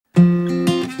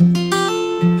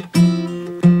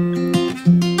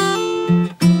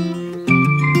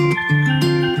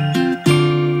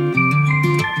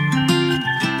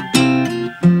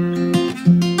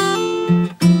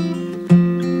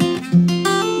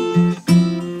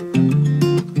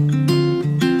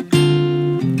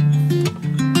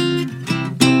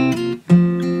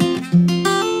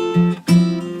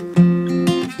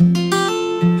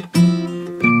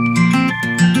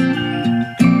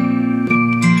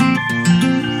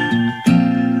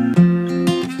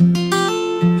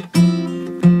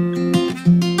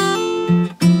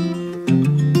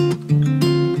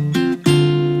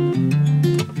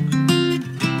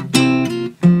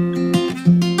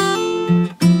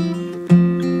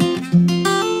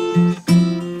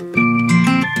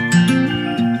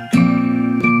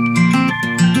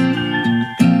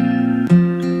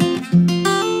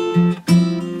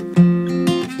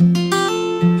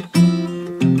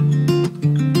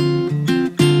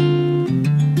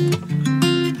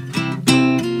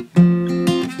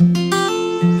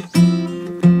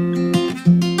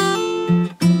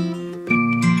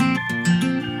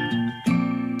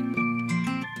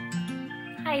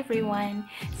everyone.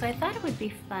 So I thought it would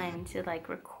be fun to like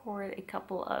record a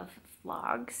couple of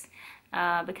vlogs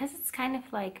because it's kind of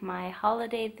like my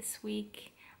holiday this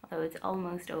week, although it's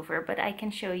almost over, but I can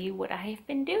show you what I've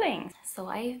been doing. So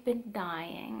I've been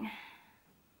dyeing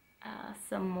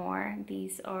some more.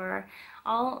 These are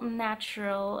all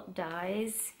natural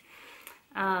dyes.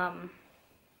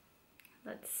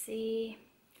 Let's see.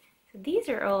 So these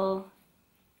are all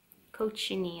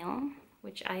cochineal,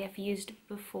 which I have used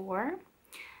before,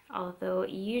 although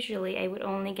usually I would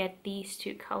only get these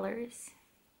two colors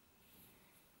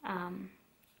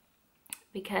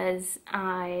because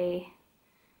I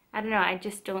don't know, I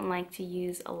just don't like to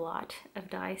use a lot of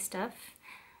dye stuff,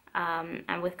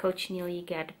 and with cochineal you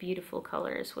get beautiful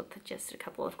colors with just a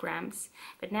couple of grams.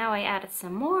 But now I added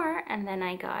some more, and then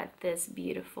I got this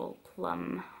beautiful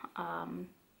plum,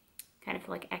 kind of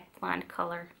like eggplant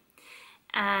color.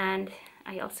 And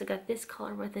I also got this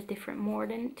color with a different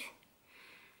mordant,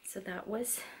 so that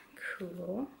was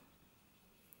cool.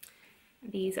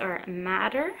 These are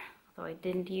madder, although I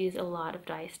didn't use a lot of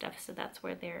dye stuff, so that's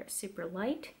where they're super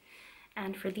light.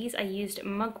 And for these I used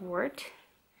mugwort,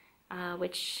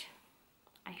 which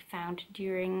I found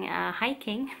during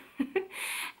hiking.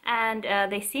 And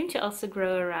they seem to also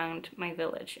grow around my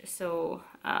village, so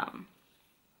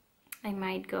I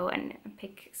might go and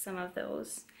pick some of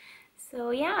those.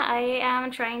 So yeah, I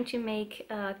am trying to make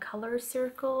a color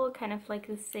circle, kind of like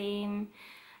the same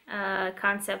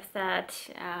concept that,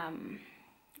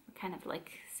 kind of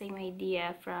like same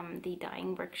idea from the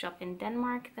dyeing workshop in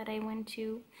Denmark that I went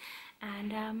to,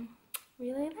 and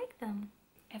really like them.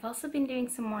 I've also been doing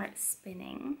some more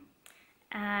spinning,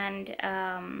 and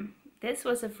this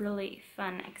was a really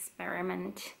fun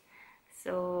experiment.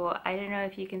 So I don't know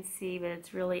if you can see, but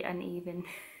it's really uneven.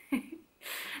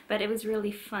 But it was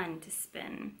really fun to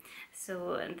spin.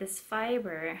 So this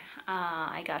fiber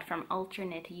I got from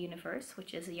Alternate Universe,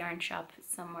 which is a yarn shop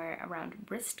somewhere around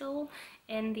Bristol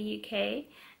in the UK,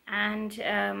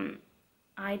 and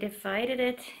I divided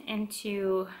it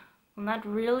into, well, not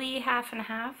really half and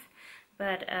half,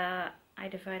 but I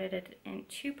divided it in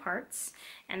two parts,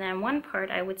 and then one part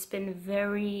I would spin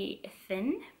very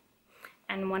thin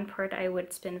and one part I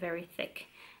would spin very thick.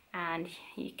 And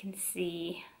you can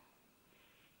see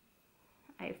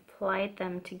I've plied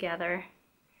them together,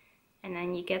 and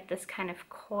then you get this kind of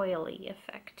coily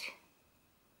effect,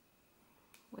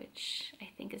 which I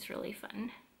think is really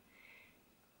fun.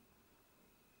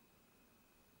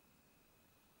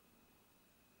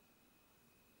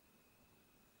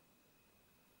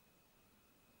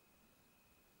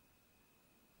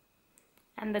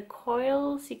 And the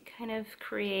coils you kind of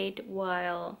create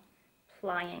while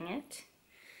plying it.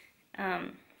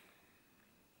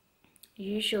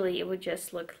 Usually it would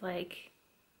just look like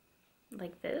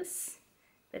this,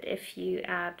 but if you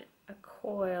add a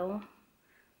coil,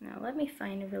 now let me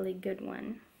find a really good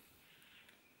one.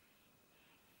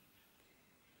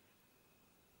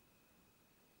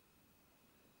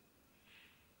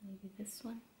 Maybe this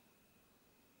one.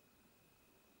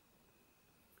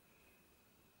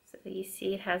 So you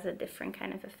see it has a different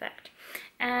kind of effect.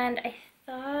 And I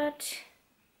thought,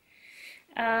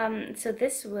 so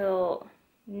this will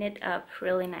knit up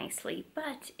really nicely,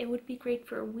 but it would be great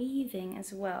for weaving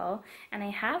as well. And I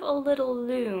have a little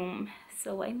loom,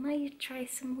 so I might try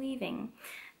some weaving,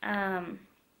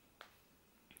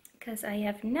 because I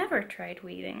have never tried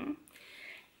weaving.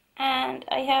 And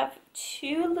I have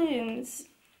two looms.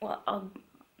 Well,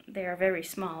 they are very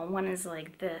small. One is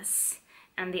like this,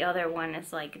 and the other one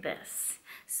is like this.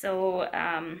 So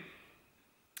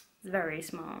it's very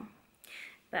small,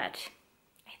 but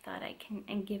I thought I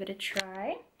can give it a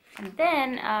try. And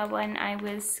then when I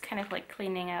was kind of like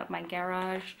cleaning out my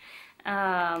garage,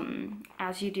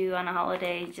 as you do on a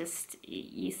holiday, just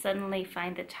you suddenly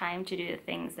find the time to do the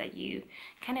things that you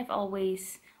kind of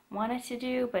always wanted to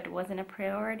do but wasn't a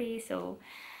priority. So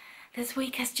this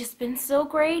week has just been so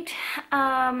great,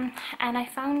 and I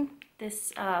found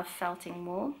this felting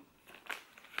wool.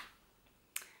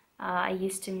 I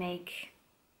used to make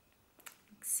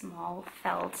small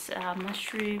felt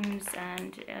mushrooms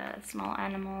and small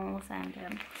animals, and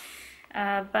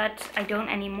but I don't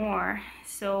anymore.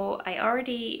 So I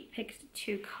already picked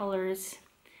two colors,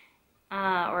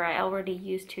 or I already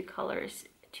used two colors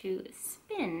to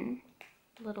spin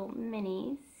little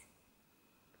minis.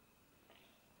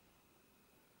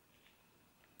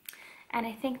 And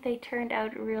I think they turned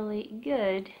out really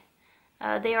good.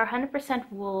 They are 100%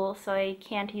 wool, so I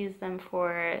can't use them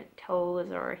for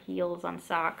toes or heels on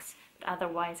socks, but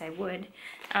otherwise I would.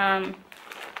 And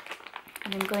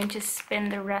I'm going to spin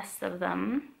the rest of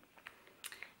them.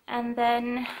 And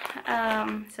then,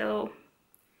 so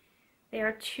They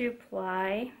are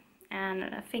 2-ply and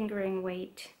a fingering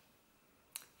weight.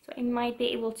 So I might be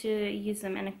able to use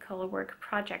them in a color work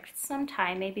project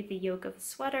sometime, maybe the yoke of a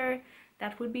sweater.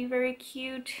 That would be very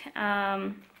cute.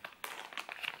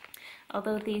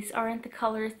 Although these aren't the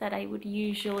colors that I would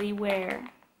usually wear.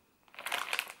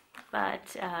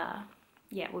 But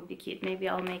yeah, it would be cute. Maybe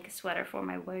I'll make a sweater for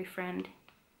my boyfriend.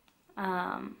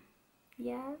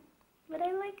 Yeah, but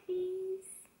I like these.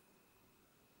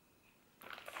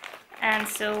 And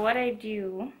so what I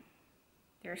do,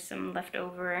 there's some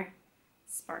leftover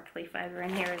sparkly fiber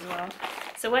in here as well.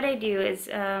 So what I do is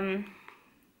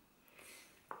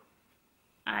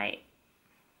I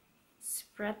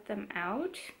spread them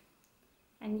out,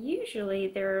 and usually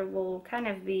there will kind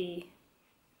of be,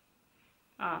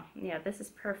 oh yeah, this is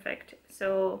perfect.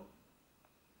 So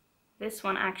this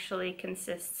one actually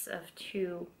consists of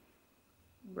 2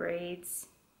 braids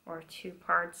or 2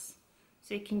 parts,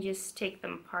 so you can just take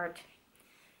them apart.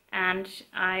 And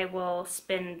I will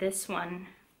spin this one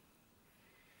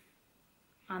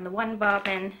on the one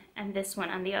bobbin and this one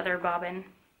on the other bobbin.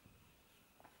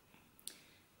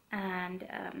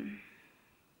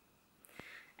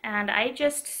 And I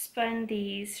just spun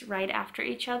these right after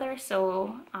each other.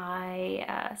 So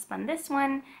I spun this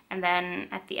one, and then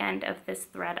at the end of this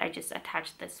thread I just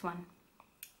attached this one.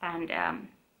 And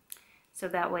so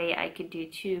that way I could do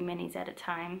 2 minis at a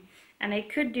time. And I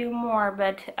could do more,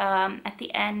 but at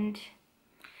the end,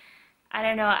 I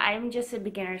don't know, I'm just a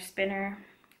beginner spinner.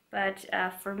 But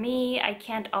for me, I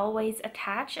can't always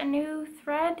attach a new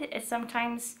thread.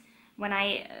 Sometimes when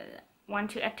I want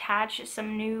to attach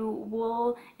some new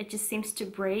wool, it just seems to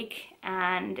break,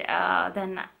 and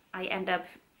then I end up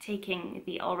taking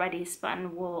the already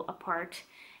spun wool apart.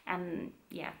 And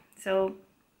yeah, so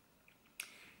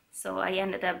I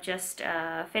ended up just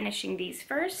finishing these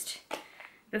first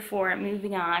before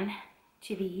moving on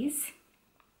to these.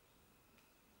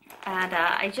 And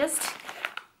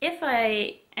if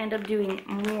I end up doing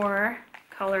more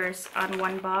colors on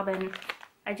one bobbin,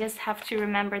 I just have to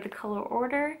remember the color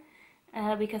order,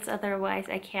 because otherwise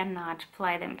I cannot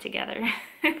ply them together,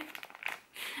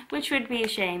 which would be a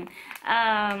shame.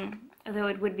 Although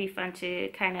it would be fun to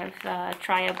kind of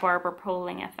try a barber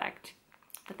poling effect,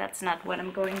 but that's not what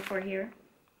I'm going for here.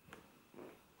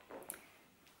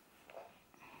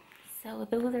 So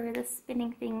those are the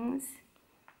spinning things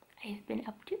I've been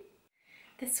up to.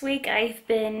 This week I've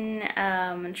been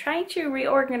trying to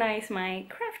reorganize my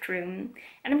craft room,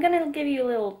 and I'm gonna give you a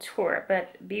little tour,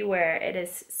 but beware, it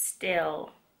is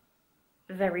still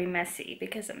very messy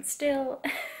because I'm still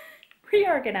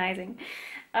reorganizing.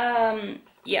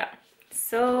 Yeah,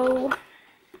 so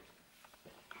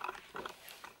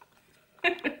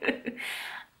I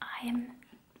am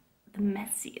the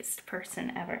messiest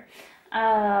person ever.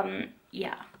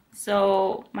 Yeah,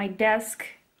 so my desk,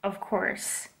 of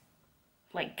course,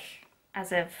 like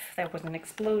as if there was an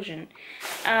explosion.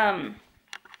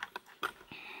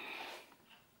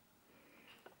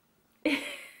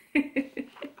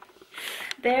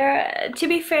 There, to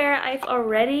be fair, I've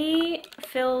already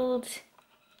filled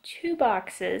 2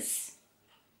 boxes.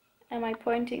 Am I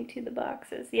pointing to the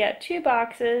boxes? Yeah, 2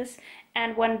 boxes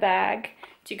and 1 bag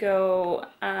to go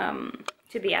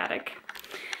to the attic.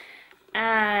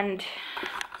 And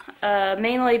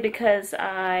mainly because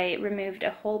I removed a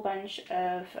whole bunch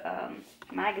of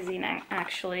magazine,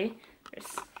 actually.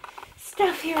 There's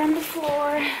stuff here on the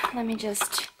floor. Let me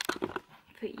just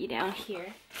put you down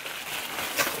here.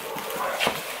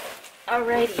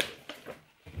 Alrighty.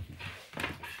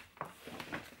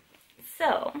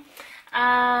 So,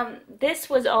 this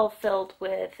was all filled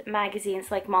with magazines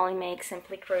like Molly Makes,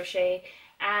 Simply Crochet,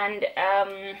 and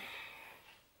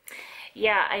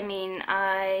yeah, I mean,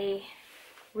 I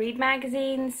read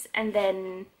magazines and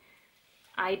then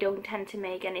I don't tend to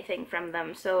make anything from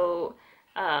them, so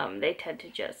they tend to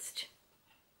just,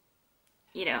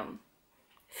 you know,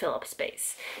 fill up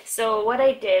space. So what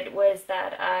I did was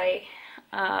that I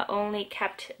only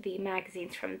kept the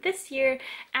magazines from this year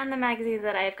and the magazines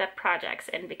that I've got projects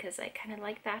in, because I kind of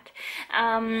like that,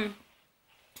 and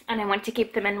I want to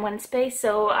keep them in one space,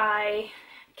 so I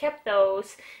kept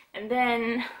those. And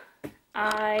then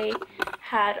I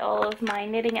had all of my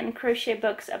knitting and crochet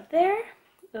books up there,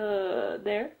 and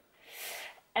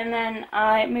then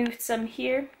I moved some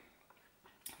here,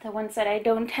 the ones that I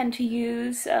don't tend to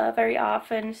use very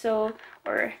often, so,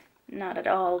 or not at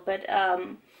all, but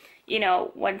you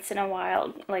know, once in a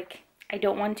while. Like, I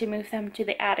don't want to move them to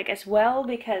the attic as well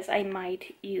because I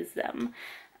might use them,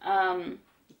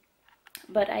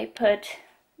 but I put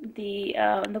the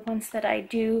ones that I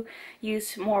do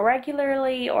use more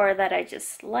regularly or that I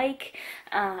just like,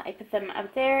 I put them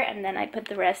up there, and then I put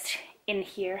the rest in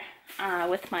here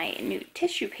with my new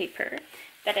tissue paper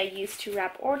that I use to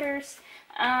wrap orders.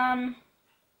 I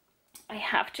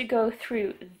have to go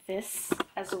through this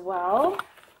as well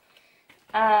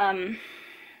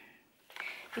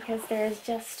because there's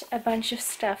just a bunch of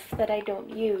stuff that I don't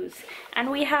use, and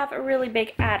we have a really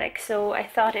big attic, so I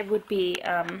thought it would be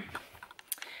a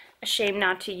shame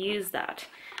not to use that.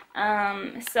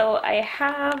 So I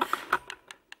have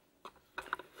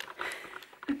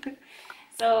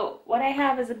so what I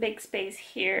have is a big space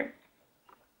here,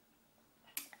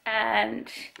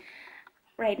 and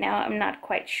right now I'm not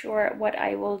quite sure what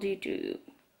I will do to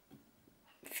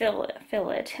fill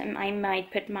it. And I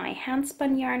might put my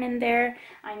handspun yarn in there.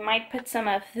 I might put some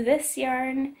of this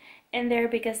yarn in there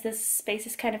because this space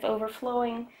is kind of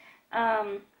overflowing.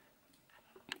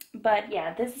 But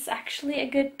yeah, this is actually a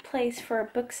good place for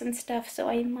books and stuff, so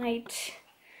I might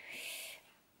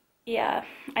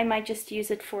just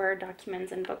use it for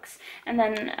documents and books. And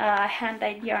then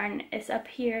hand-dyed yarn is up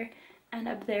here, and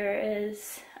up there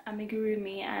is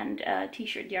amigurumi and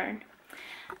t-shirt yarn.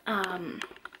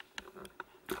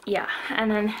 Yeah,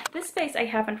 and then this space I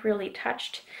haven't really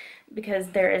touched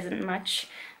because there isn't much.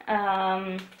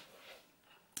 But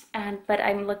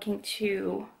I'm looking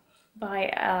to buy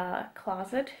a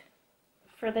closet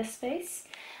for this space.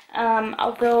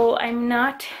 Although I'm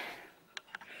not,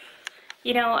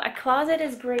 you know, a closet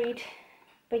is great,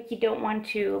 but you don't want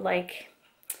to, like,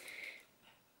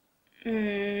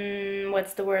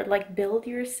 what's the word, like, build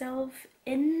yourself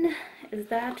in? Is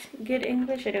that good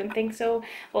English? I don't think so.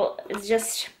 Well, it's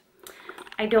just,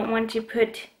 I don't want to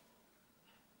put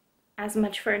as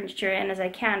much furniture in as I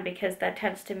can because that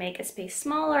tends to make a space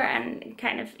smaller and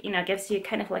kind of, you know, gives you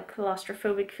kind of like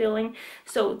claustrophobic feeling.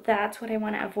 So that's what I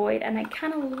want to avoid, and I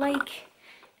kind of like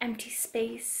empty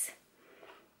space.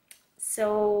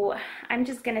 So I'm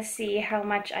just gonna see how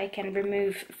much I can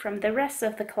remove from the rest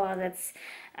of the closets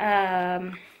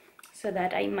so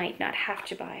that I might not have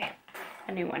to buy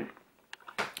a new one,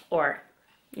 or,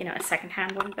 you know, a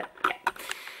second-hand one. But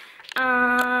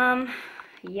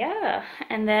yeah,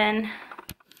 and then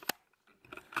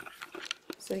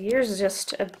so here's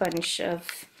just a bunch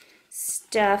of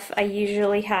stuff. I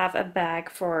usually have a bag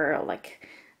for like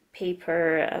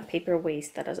paper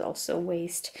waste that is also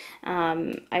waste.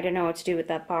 I don't know what to do with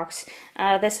that box.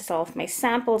 This is all of my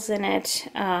samples in it.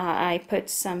 I put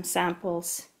some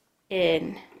samples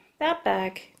in that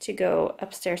bag to go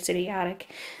upstairs to the attic.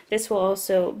 This will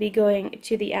also be going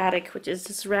to the attic, which is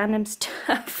just random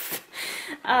stuff.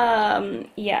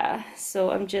 Yeah,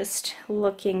 so I'm just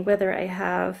looking whether I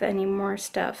have any more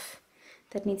stuff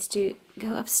that needs to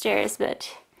go upstairs,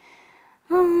 but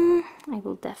I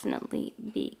will definitely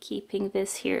be keeping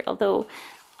this here, although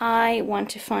I want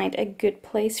to find a good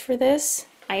place for this.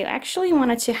 I actually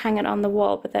wanted to hang it on the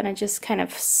wall, but then it just kind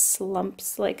of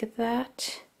slumps like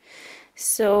that.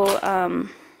 So,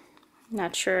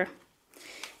 not sure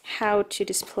how to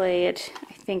display it.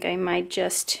 I think I might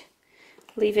just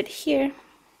leave it here.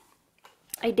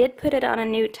 I did put it on a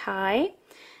new tie.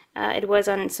 It was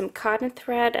on some cotton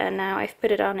thread, and now I've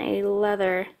put it on a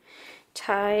leather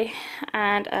tie,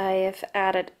 and I have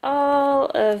added all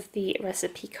of the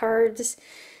recipe cards.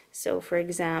 So for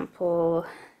example,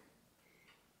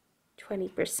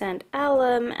 20%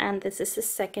 alum, and this is the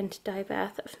second dye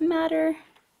bath of madder.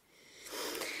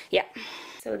 Yeah,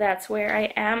 so that's where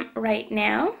I am right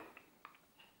now.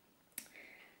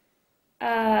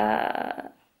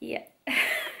 Yeah.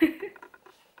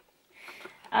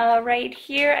 Right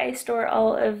here I store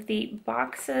all of the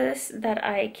boxes that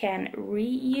I can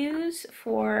reuse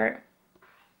for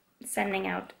sending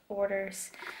out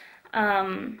orders.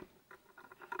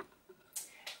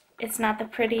 It's not the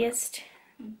prettiest,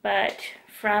 but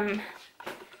from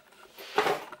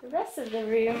the rest of the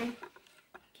room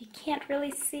you can't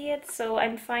really see it, so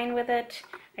I'm fine with it.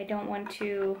 I don't want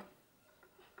to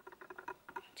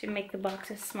make the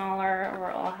boxes smaller,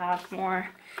 or I'll have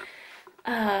more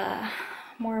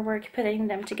work putting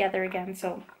them together again.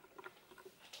 So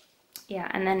yeah,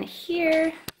 and then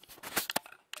here,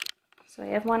 so I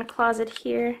have one closet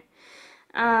here.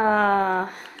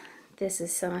 This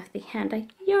is some of the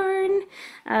hand-dyed yarn.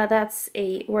 That's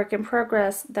a work in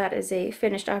progress. That is a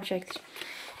finished object,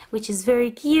 which is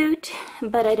very cute,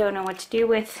 but I don't know what to do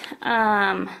with.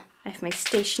 I have my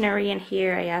stationery in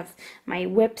here, I have my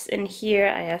whips in here,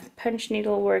 I have punch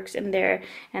needle works in there,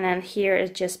 and then here is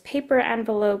just paper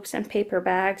envelopes and paper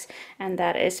bags, and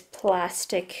that is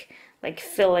plastic, like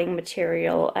filling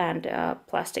material, and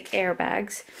plastic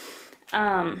airbags.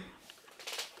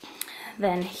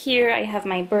 Then here I have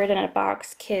my bird in a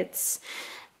box kits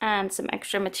and some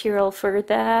extra material for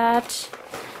that.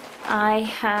 I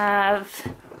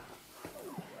have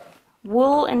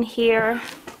wool in here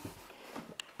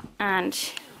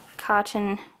and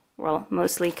cotton, well,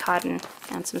 mostly cotton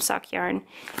and some sock yarn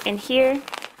in here.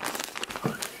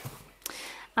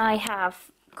 I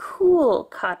have cool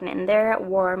cotton in there,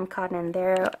 warm cotton in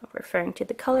there, referring to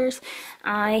the colors.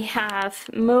 I have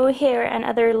mohair and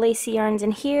other lacy yarns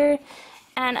in here,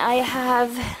 and I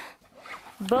have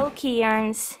bulky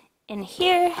yarns in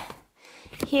here.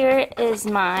 Here is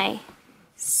my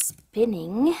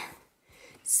spinning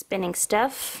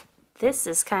stuff. This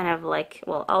is kind of like,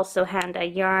 well, also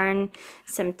hand-dyed yarn,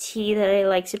 some tea that I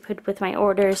like to put with my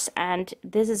orders, and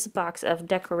this is a box of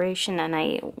decoration, and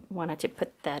I wanted to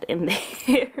put that in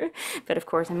there, but of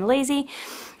course I'm lazy.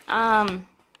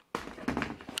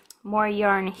 More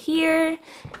yarn here,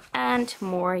 and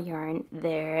more yarn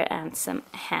there, and some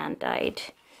hand-dyed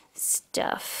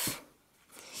stuff.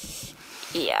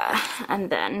 Yeah,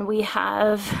 and then we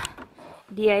have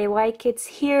DIY kits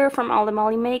here from all the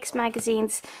Molly Makes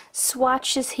magazines,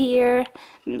 swatches here,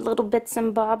 little bits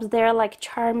and bobs there like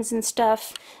charms and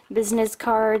stuff, business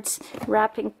cards,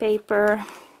 wrapping paper,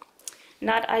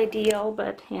 not ideal,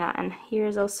 but yeah, and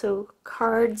here's also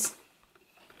cards.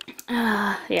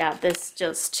 Yeah, this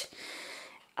just,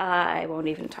 I won't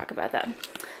even talk about that.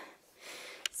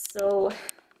 So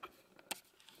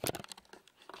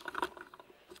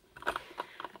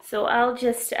I'll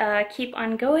just keep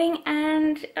on going,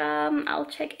 and I'll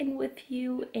check in with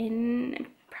you in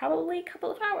probably a couple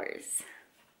of hours.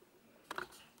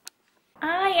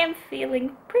 I am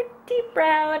feeling pretty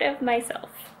proud of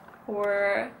myself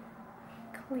for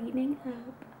cleaning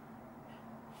up.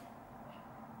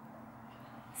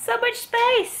 So much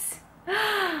space!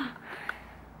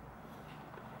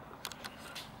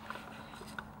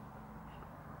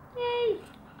 Yay!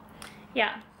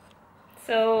 Yeah,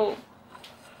 so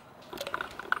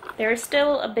there's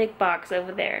still a big box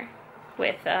over there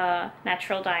with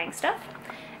natural dyeing stuff,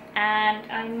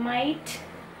 and I might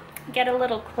get a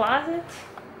little closet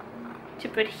to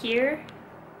put here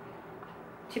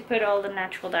to put all the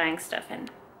natural dyeing stuff in.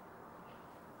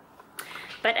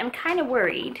 But I'm kind of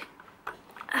worried.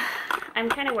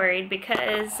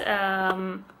 Because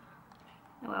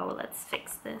well, let's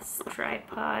fix this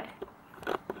tripod.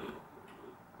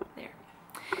 There.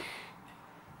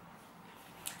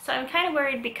 So I'm kind of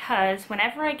worried because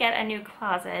whenever I get a new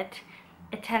closet,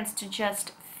 it tends to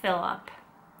just fill up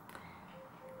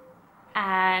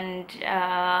and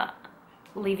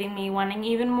leaving me wanting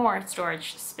even more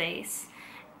storage space.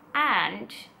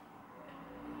 And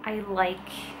I like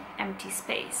empty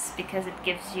space because it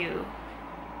gives you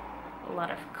a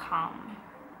lot of calm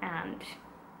and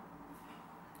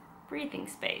breathing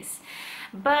space.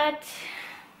 But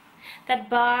that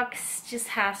box just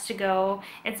has to go.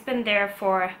 It's been there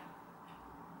for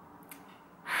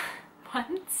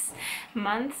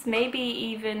months, maybe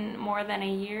even more than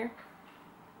a year.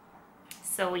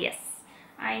 So yes,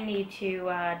 I need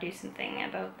to do something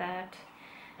about that.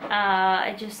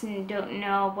 I just don't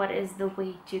know what is the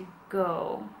way to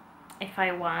go. If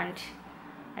I want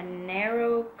a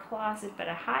narrow closet but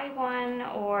a high one,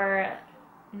 or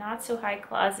not so high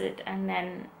closet and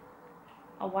then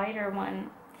a wider one.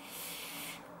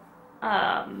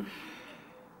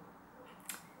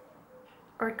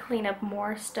 Or clean up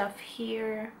more stuff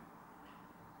here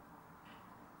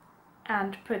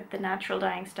and put the natural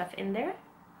dyeing stuff in there.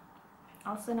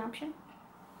 Also an option.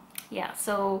 Yeah,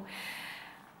 so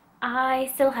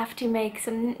I still have to make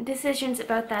some decisions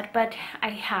about that, but I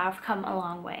have come a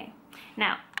long way.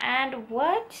 Now, and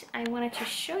what I wanted to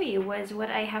show you was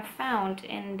what I have found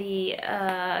in the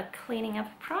cleaning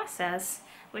up process,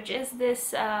 which is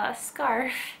this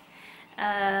scarf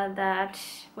that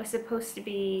was supposed to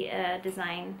be a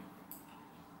design,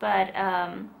 but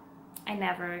I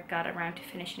never got around to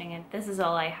finishing it. This is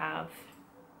all I have.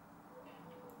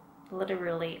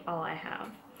 Literally all I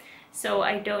have. So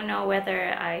I don't know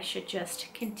whether I should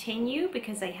just continue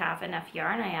because I have enough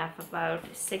yarn. I have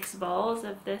about 6 balls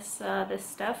of this this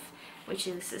stuff, which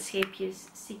is Escape's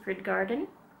Secret Garden.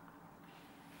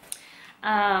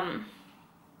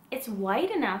 It's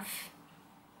wide enough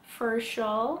for a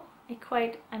shawl.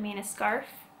 I mean a scarf.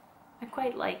 I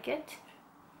quite like it.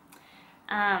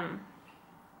 It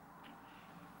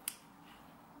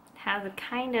has a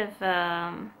kind of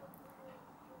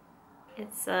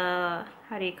it's a,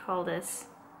 how do you call this?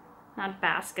 Not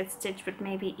basket stitch, but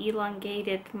maybe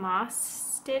elongated moss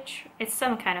stitch. It's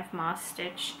some kind of moss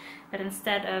stitch, but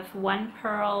instead of 1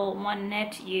 purl, 1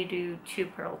 knit, you do 2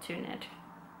 purl, 2 knit.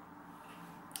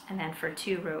 And then for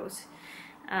 2 rows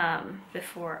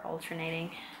before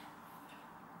alternating.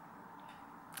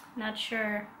 Not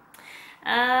sure.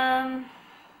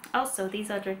 Also, these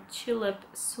are the tulip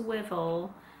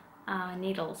swivel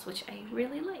needles, which I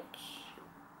really like.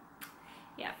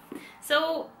 Yeah,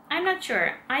 so I'm not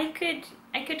sure. I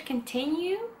could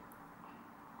continue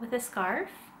with a scarf,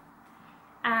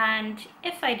 and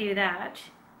if I do that,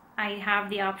 I have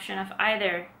the option of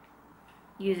either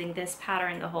using this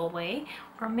pattern the whole way,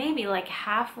 or maybe like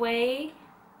halfway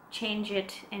change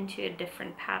it into a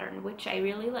different pattern, which I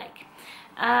really like.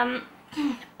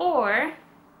 Or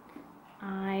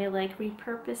I like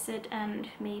repurpose it and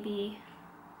maybe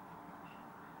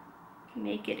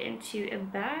make it into a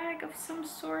bag of some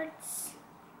sorts.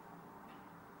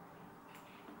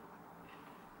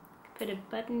 Put a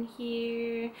button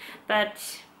here,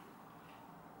 but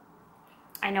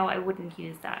I know I wouldn't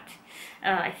use that.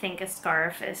 I think a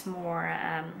scarf is more,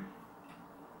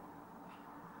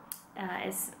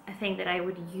 is a thing that I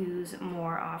would use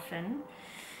more often.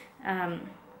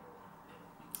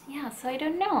 Yeah, so I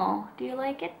don't know. Do you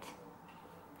like it?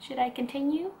 Should I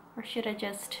continue, or should I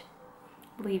just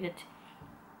leave it?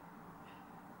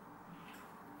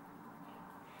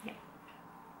 Yeah.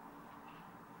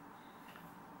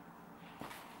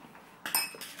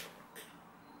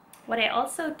 What I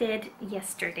also did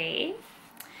yesterday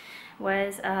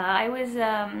was I was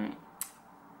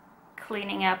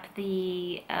cleaning up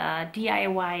the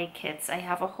DIY kits. I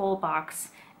have a whole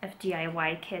box of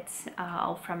DIY kits,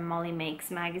 all from Molly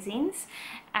Makes magazines,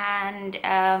 and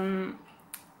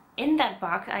in that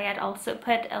box I had also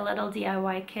put a little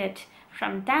DIY kit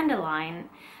from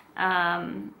Dandelion,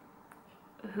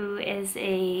 who is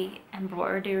a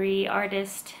embroidery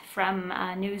artist from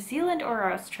New Zealand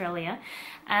or Australia,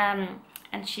 and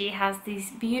she has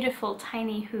these beautiful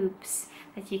tiny hoops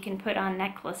that you can put on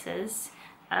necklaces,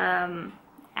 and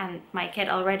my kit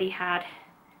already had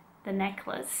the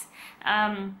necklace,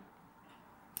 and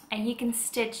you can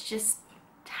stitch just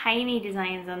tiny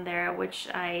designs on there, which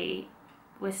I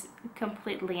was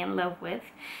completely in love with,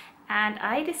 and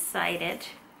I decided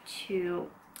to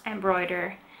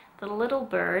embroider the little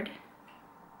bird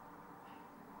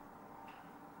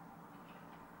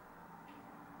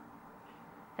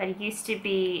that used to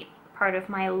be part of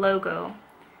my logo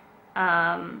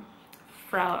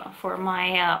for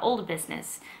my old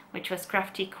business, which was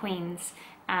Crafty Queens.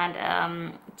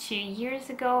 And 2 years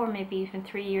ago, or maybe even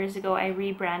 3 years ago, I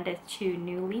rebranded to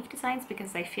New Leaf Designs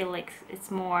because I feel like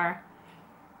it's more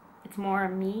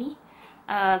me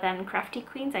than Crafty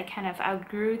Queens. I kind of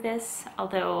outgrew this,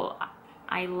 although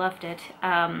I loved it.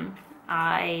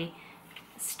 I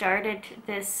started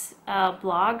this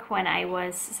blog when I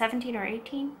was 17 or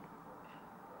 18.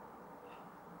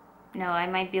 No, I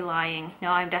might be lying.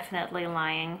 No, I'm definitely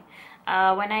lying.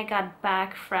 When I got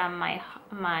back from my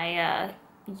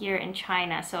year in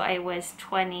China, so I was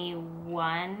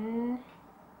 21,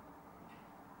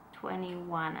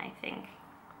 I think.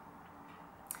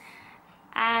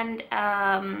 And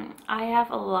I have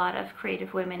a lot of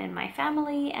creative women in my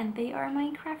family, and they are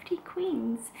my crafty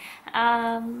queens.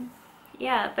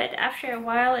 Yeah, but after a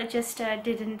while it just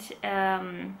didn't,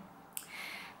 I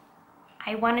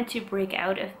wanted to break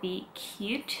out of the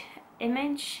cute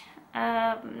image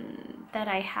that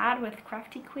I had with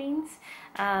Crafty Queens.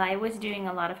 I was doing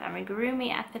a lot of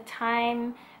amigurumi at the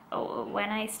time when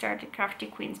I started Crafty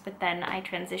Queens, but then I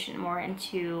transitioned more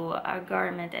into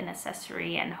garment and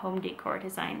accessory and home decor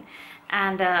design,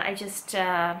 and I just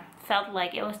felt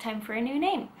like it was time for a new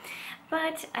name.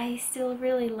 But I still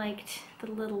really liked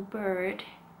the little bird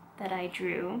that I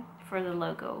drew for the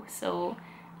logo, so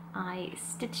I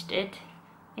stitched it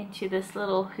into this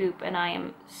little hoop, and I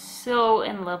am so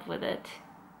in love with it.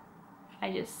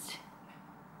 I just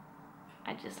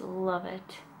love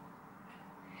it.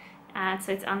 And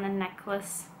so it's on the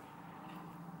necklace,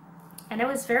 and it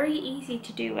was very easy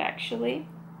to do, actually.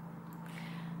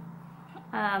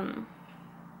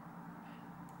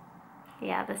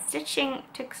 Yeah, the stitching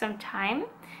took some time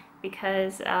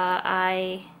because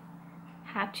I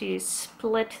had to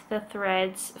split the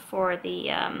threads for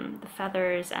the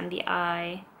feathers and the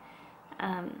eye.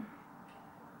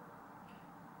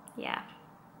 Yeah,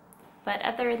 but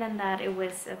other than that, it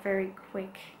was a very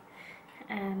quick.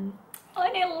 Oh, and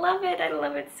I love it! I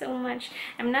love it so much.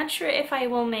 I'm not sure if I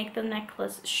will make the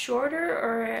necklace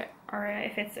shorter or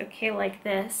if it's okay like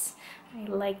this. I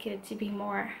like it to be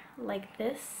more like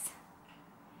this.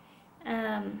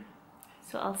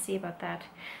 So I'll see about that.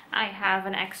 I have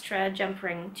an extra jump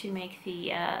ring to make the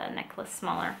necklace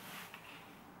smaller.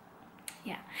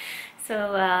 Yeah,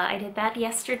 so I did that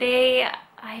yesterday.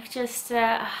 I've just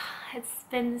it's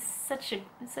been such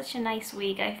a nice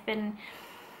week.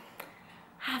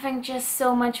 having just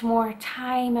so much more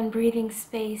time and breathing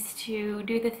space to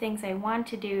do the things I want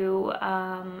to do,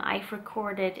 I've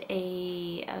recorded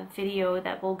a video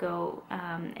that will go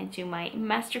into my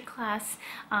masterclass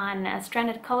on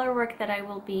stranded color work that I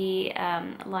will be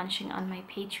launching on my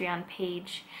Patreon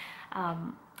page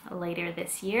later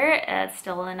this year. It's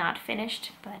still not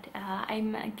finished, but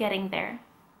I'm getting there.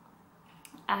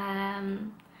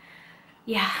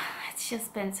 Yeah, it's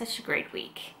just been such a great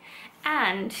week.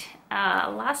 And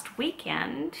last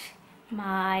weekend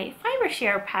my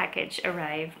Fibershare package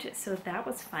arrived, so that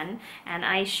was fun, and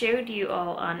I showed you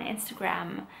all on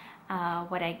Instagram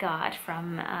what I got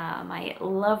from my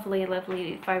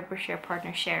lovely Fibershare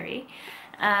partner Sherry,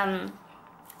 and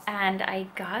I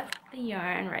got the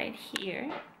yarn right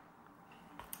here.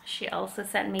 She also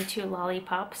sent me 2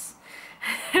 lollipops.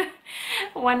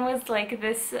 One was like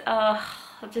this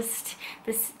just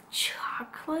this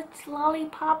chocolate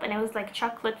lollipop, and it was like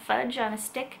chocolate fudge on a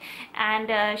stick,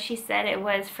 and she said it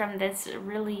was from this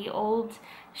really old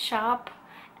shop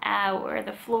where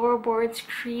the floorboards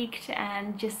creaked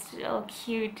and just all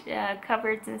cute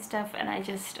cupboards and stuff, and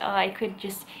I could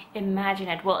just imagine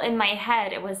it. Well, in my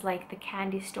head it was like the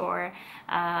candy store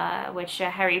which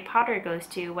Harry Potter goes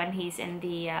to when he's in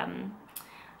the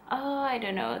I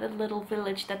don't know, the little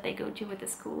village that they go to with the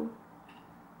school.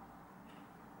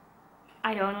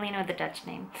 I only know the Dutch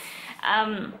name.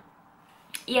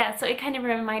 Yeah, so it kind of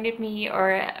reminded me,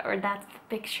 or that's the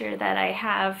picture that I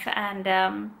have, and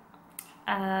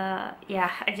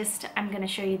yeah, I'm gonna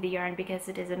show you the yarn because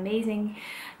it is amazing.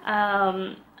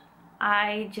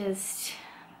 I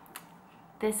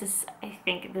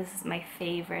think this is my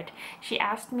favorite. She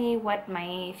asked me what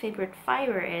my favorite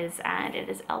fiber is, and it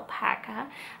is alpaca.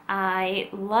 I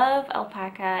love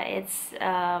alpaca. It's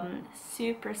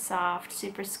super soft,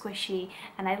 super squishy,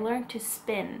 and I learned to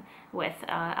spin with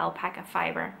alpaca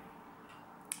fiber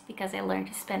because I learned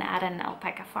to spin at an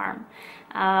alpaca farm,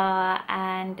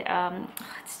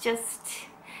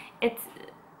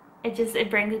 it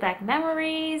brings back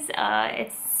memories.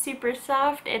 It's super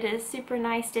soft, it is super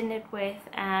nice to knit with,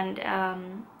 and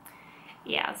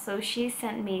yeah, so she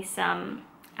sent me some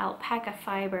alpaca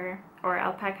fiber or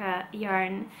alpaca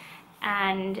yarn,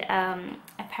 and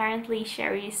apparently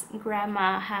Sherry's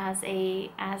grandma has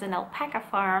an alpaca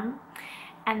farm,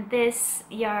 and this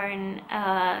yarn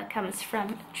comes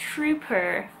from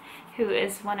Trooper, who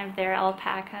is one of their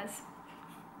alpacas,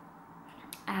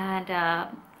 and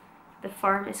the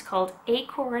farm is called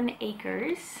Acorn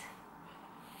Acres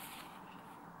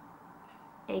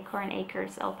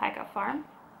Alpaca Farm.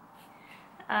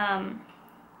 I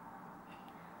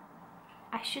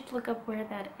should look up where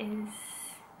that is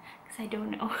because I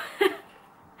don't know.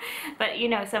 But you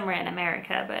know, somewhere in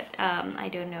America, but I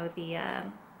don't know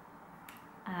the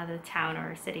town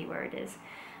or city where it is.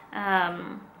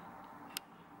 And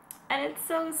it's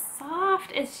so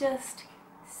soft, it's just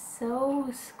so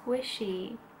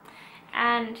squishy,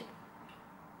 and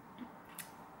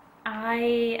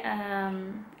I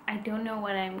don't know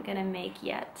what I'm gonna make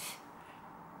yet,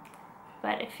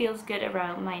 but it feels good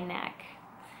around my neck.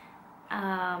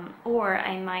 Or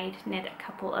I might knit a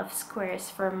couple of squares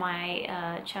for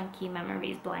my Chunky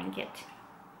Memories blanket.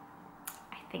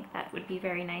 I think that would be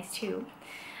very nice too.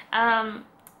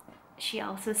 She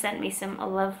also sent me some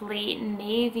lovely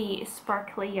navy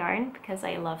sparkly yarn because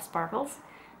I love sparkles.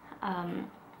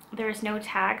 There's no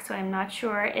tag, so I'm not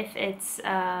sure if it's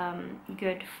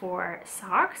good for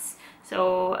socks.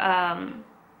 So I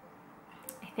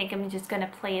think I'm just gonna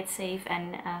play it safe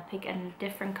and pick a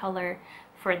different color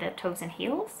for the toes and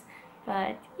heels.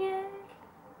 But yeah,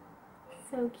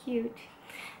 so cute.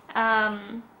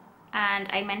 And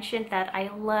I mentioned that I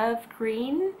love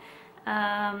green,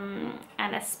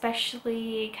 and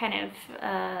especially kind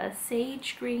of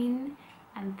sage green,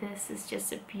 and this is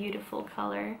just a beautiful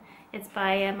color. It's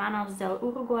by Manos del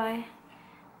Uruguay.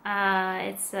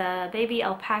 It's baby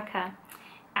alpaca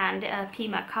and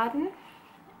Pima cotton,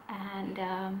 and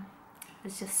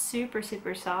it's just super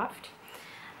soft.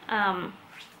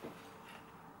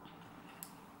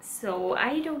 So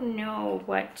I don't know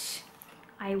what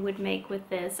I would make with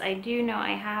this. I do know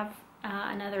I have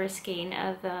another skein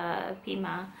of the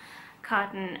Pima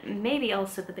cotton, maybe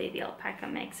also the baby alpaca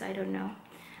mix, I don't know.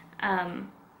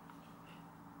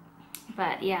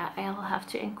 But yeah, I'll have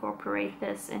to incorporate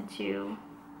this into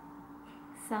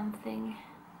something.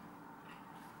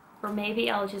 Or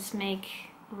maybe I'll just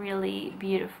make really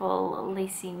beautiful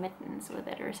lacy mittens with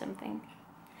it or something.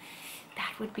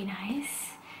 That would be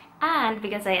nice. And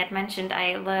because I had mentioned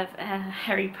I love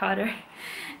Harry Potter,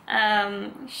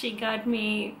 she got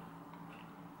me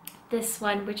this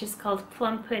one, which is called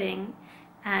Plum Pudding,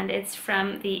 and it's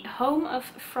from the Home of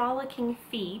Frolicking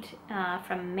Feet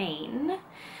from Maine.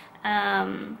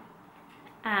 And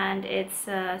it's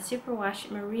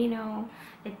superwash merino.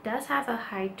 It does have a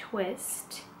high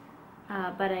twist,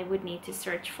 but I would need to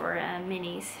search for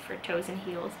minis for toes and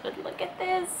heels. But look at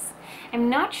this. I'm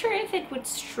not sure if it would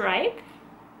stripe.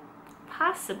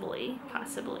 Possibly.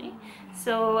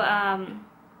 So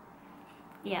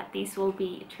yeah, these will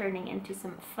be turning into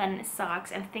some fun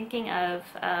socks. I'm thinking of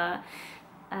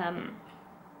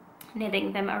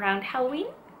knitting them around Halloween.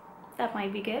 That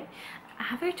might be good.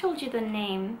 Have I told you the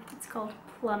name? It's called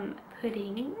Plum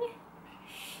Pudding.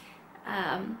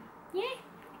 Yeah,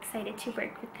 excited to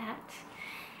work with that.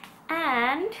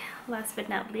 And last but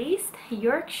not least,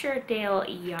 Yorkshire Dale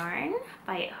yarn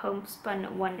by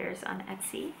Homespun Wonders on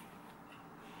Etsy,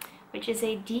 which is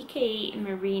a DK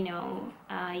merino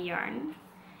yarn,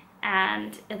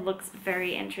 and it looks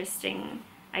very interesting.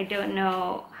 I don't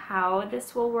know how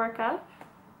this will work up,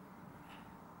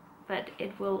 but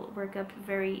it will work up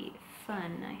very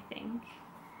fun, I think.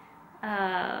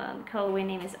 The colorway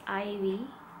name is Ivy.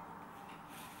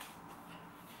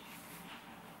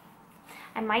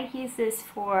 I might use this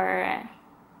for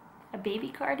a baby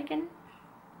cardigan,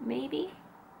 maybe,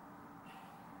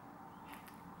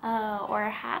 or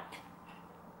a hat.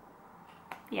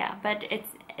 Yeah, but it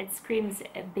screams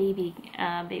baby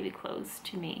clothes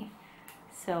to me,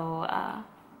 so I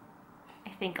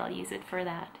think I'll use it for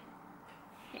that.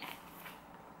 Yeah.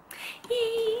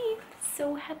 Yay!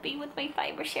 So happy with my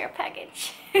fiber share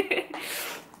package.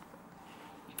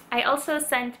 I also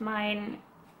sent mine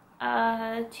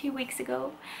 2 weeks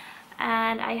ago,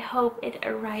 and I hope it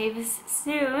arrives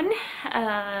soon,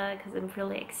 because I'm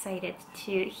really excited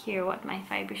to hear what my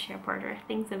fiber share partner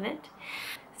thinks of it.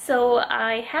 So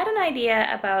I had an idea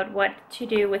about what to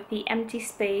do with the empty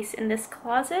space in this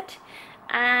closet,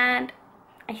 and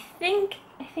I think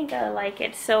I like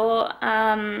it. So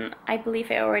I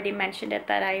believe I already mentioned it,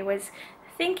 that I was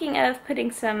thinking of putting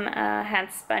some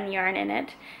hand spun yarn in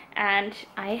it, and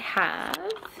I have.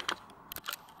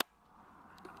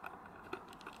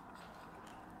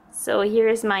 So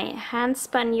here's my hand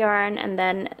spun yarn, and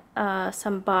then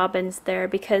some bobbins there,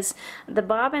 because the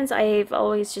bobbins I've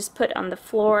always just put on the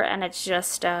floor, and it's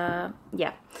just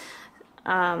yeah.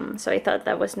 So I thought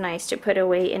that was nice to put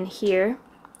away in here.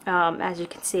 As you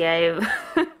can see, I have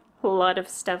a lot of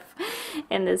stuff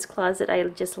in this closet. I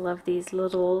just love these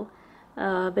little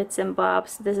bits and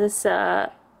bobs. This is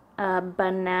a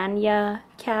banana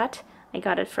cat. I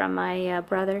got it from my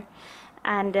brother,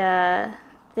 and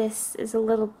this is a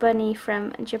little bunny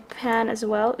from Japan as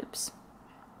well. Oops.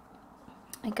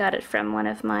 I got it from one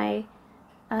of my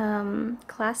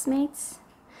classmates.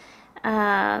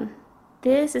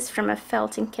 This is from a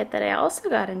felting kit that I also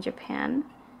got in Japan.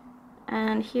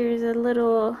 And here's a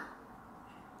little,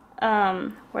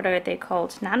 what are they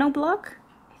called? Nano block?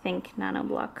 I think nano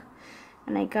block.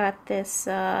 And I got this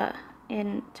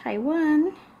in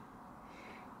Taiwan.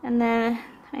 And then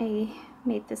I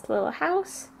made this little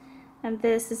house. And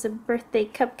this is a birthday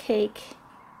cupcake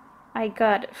I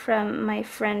got from my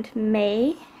friend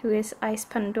May, who is Ice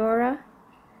Pandora.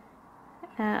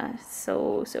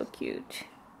 So cute.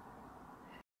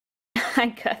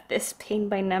 I got this paint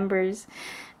by numbers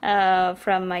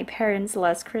from my parents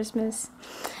last Christmas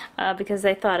because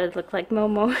I thought it looked like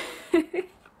Momo.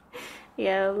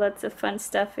 Yeah, lots of fun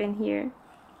stuff in here.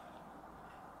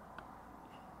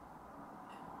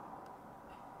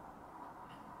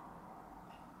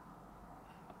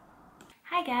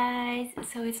 Hi guys!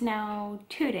 So it's now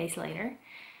 2 days later.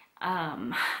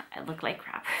 I look like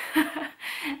crap.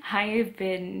 We've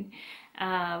been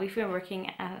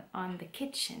working on the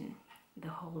kitchen the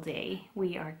whole day.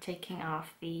 We are taking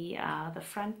off the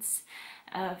fronts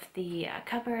of the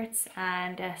cupboards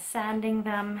and sanding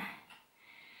them,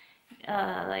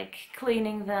 like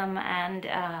cleaning them and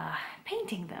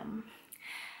painting them.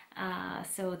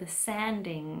 So the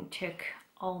sanding took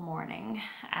all morning,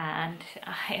 and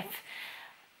I have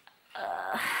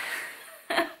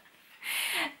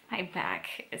my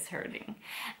back is hurting.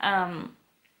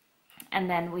 And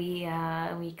then we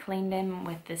cleaned them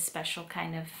with this special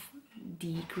kind of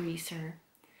degreaser.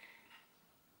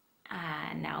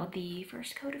 Now the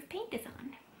first coat of paint is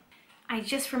on. I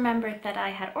just remembered that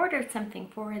I had ordered something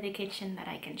for the kitchen that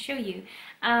I can show you,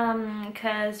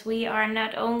 because we are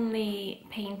not only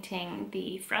painting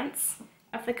the fronts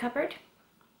of the cupboard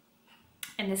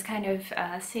in this kind of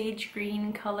sage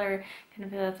green color,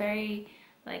 kind of a very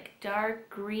like dark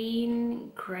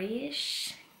green,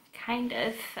 grayish kind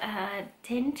of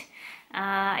tint.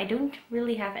 I don't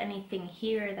really have anything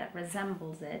here that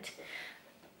resembles it,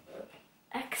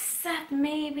 except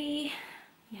maybe,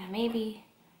 yeah, maybe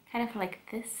kind of like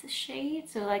this shade,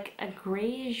 so like a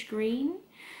grayish green,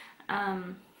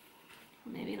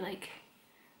 maybe like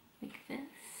this,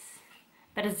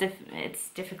 but it's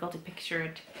difficult to picture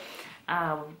it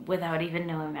without even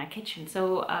knowing my kitchen.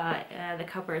 So the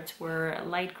cupboards were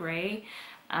light gray.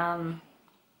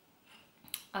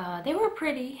 They were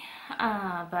pretty,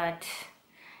 but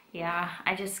yeah,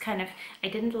 I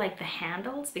didn't like the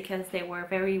handles because they were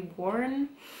very worn.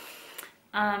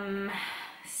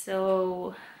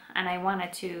 So, and I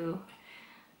wanted to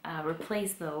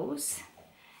replace those.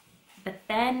 But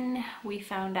then we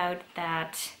found out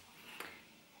that,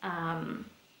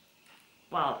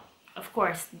 well, of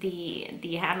course,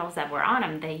 the handles that were on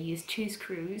them, they used 2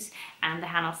 screws, and the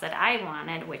handles that I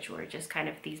wanted, which were just kind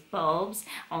of these bulbs,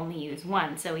 only use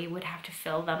 1. So we would have to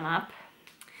fill them up,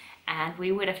 and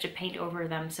we would have to paint over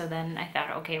them. So then I thought,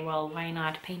 okay, well, why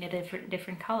not paint a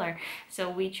different color? So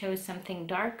we chose something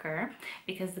darker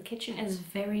because the kitchen is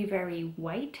very, very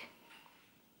white.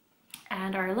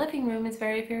 And our living room is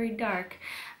very, very dark,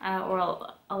 or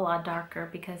a lot darker,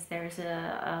 because there's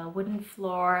a wooden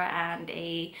floor and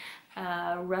a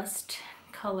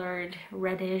rust-colored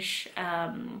reddish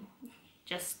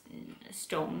just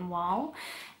stone wall.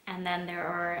 And then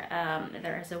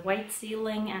there's a white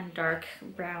ceiling and dark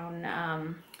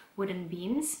brown wooden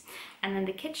beams. And then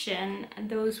the kitchen,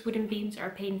 those wooden beams are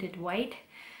painted white.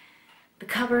 The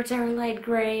cupboards are light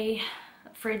gray.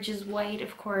 Fridge is white,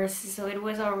 of course, so it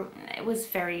was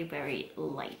very, very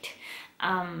light.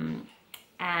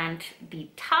 And the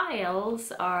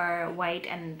tiles are white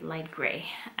and light gray.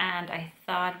 And I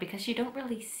thought, because you don't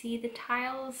really see the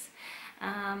tiles,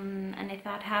 and I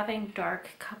thought having dark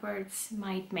cupboards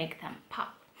might make them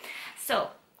pop. So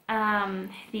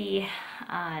the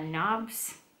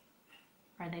knobs,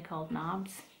 are they called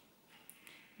knobs?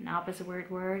 Knob is a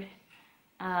weird word.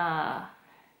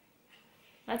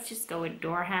 Let's just go with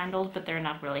door handles, but they're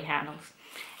not really handles.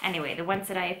 Anyway, the ones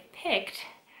that I picked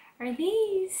are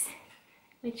these,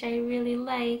 which I really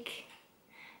like.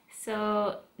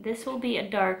 So this will be a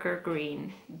darker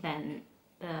green than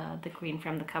the green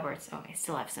from the cupboards. Oh, I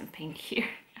still have some pink here.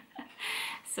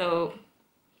 So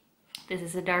this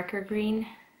is a darker green,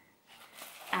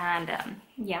 and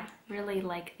yeah, really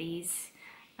like these.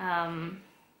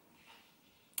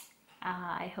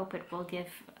 I hope it will give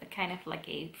a kind of like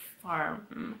a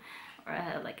farm,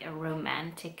 like a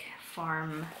romantic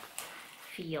farm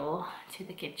feel to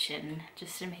the kitchen,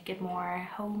 just to make it more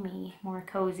homey, more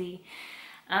cozy.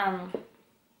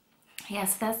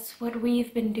 Yes, that's what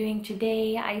we've been doing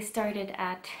today. I started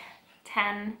at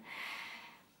 10,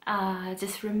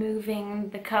 just removing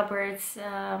the cupboards,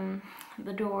 the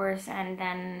doors, and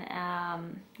then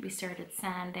we started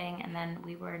sanding, and then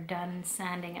we were done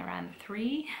sanding around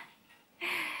 3.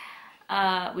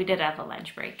 We did have a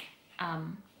lunch break,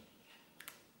 and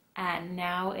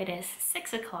now it is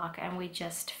 6 o'clock, and we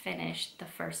just finished the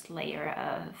first layer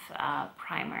of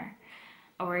primer.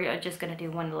 Or we're just gonna do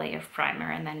 1 layer of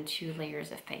primer and then 2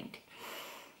 layers of paint.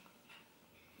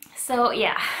 So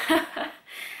yeah,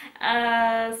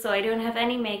 so I don't have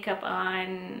any makeup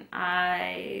on.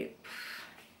 I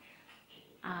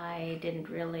didn't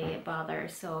really bother,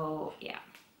 so yeah,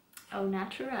 au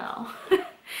naturel.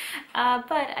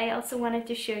 But I also wanted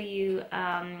to show you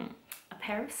a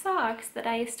pair of socks that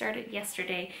I started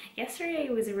yesterday. Yesterday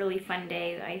was a really fun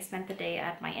day. I spent the day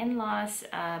at my in-laws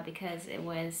because it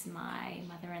was my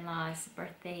mother-in-law's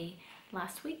birthday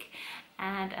last week,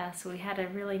 and so we had a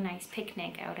really nice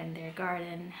picnic out in their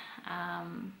garden.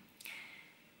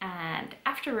 And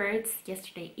afterwards,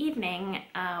 yesterday evening,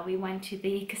 we went to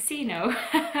the casino,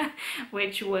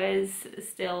 which was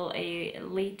still a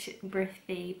late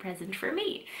birthday present for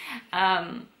me.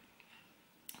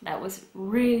 That was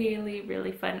really,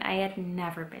 really fun. I had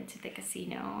never been to the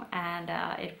casino, and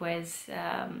it was,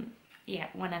 yeah,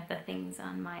 one of the things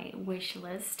on my wish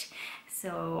list.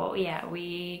 So yeah,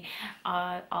 we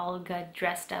all got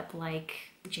dressed up like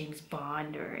James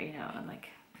Bond, or, you know, like,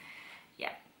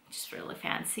 yeah, just really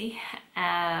fancy.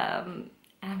 And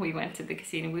we went to the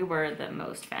casino. We were the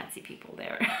most fancy people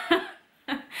there.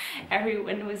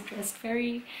 Everyone was dressed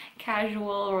very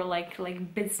casual, or like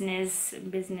business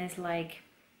like.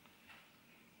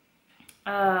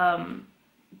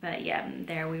 But yeah,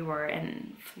 there we were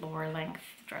in floor-length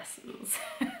dresses.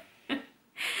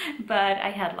 But I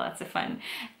had lots of fun.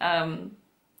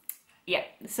 Yeah,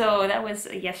 so that was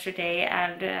yesterday,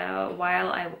 and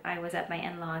while I was at my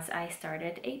in-laws, I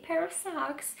started a pair of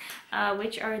socks,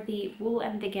 which are the Wool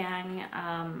and the Gang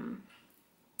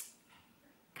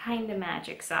Kinda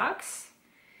Magic socks.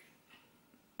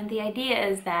 And the idea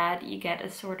is that you get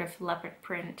a sort of leopard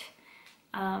print,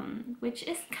 which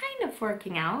is kind of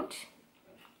working out.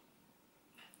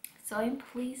 So I'm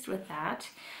pleased with that.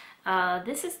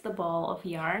 This is the ball of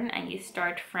yarn, and you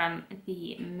start from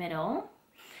the middle,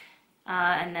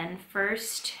 and then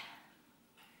first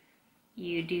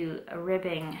you do a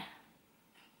ribbing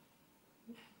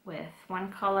with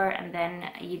one color, and then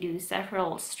you do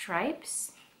several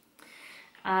stripes.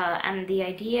 And the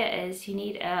idea is you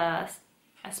need a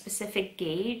specific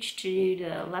gauge to do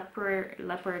the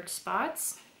leopard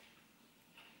spots,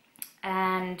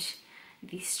 and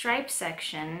the stripe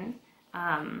section,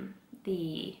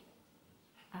 the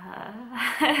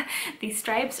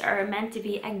stripes are meant to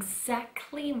be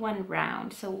exactly one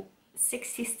round, so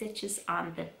 60 stitches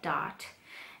on the dot.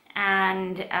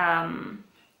 And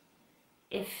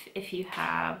if you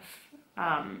have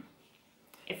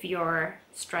if your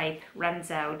stripe runs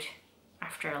out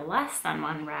after less than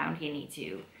one round, you need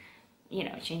to, you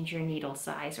know, change your needle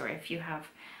size. Or if you have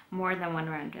more than one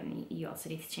round, then you also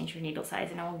need to change your needle size,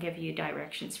 and I will give you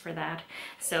directions for that.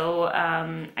 So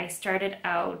I started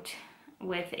out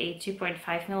with a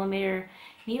 2.5mm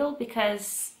needle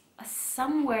because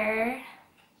somewhere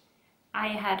I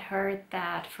had heard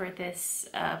that for this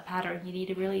pattern you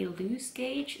need a really loose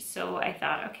gauge, so I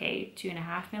thought, okay,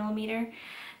 2.5mm.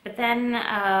 But then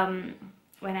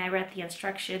when I read the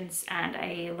instructions and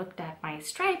I looked at my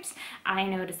stripes, I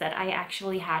noticed that I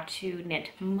actually had to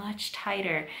knit much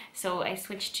tighter. So I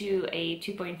switched to a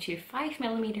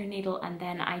 2.25mm needle, and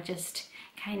then I just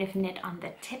kind of knit on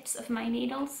the tips of my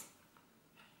needles.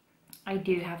 I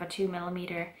do have a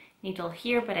 2mm needle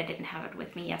here, but I didn't have it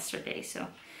with me yesterday, so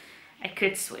I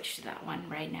could switch to that one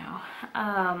right now.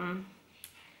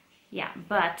 Yeah,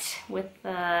 but with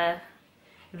the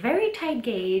very tight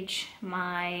gauge,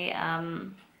 my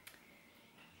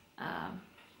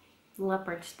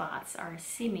leopard spots are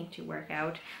seeming to work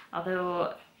out,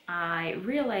 although I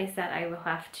realize that I will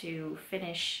have to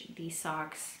finish these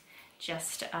socks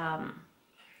just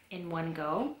in one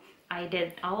go. I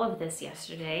did all of this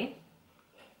yesterday,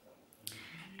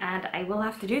 and I will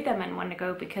have to do them in one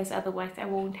go because otherwise I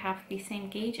won't have the same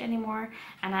gauge anymore.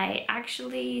 And I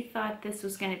actually thought this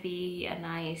was going to be a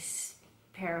nice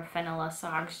pair of vanilla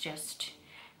socks just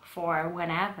for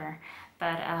whenever,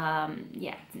 but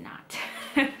yeah, it's not.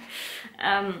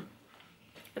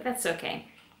 But that's okay.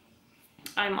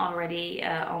 I'm already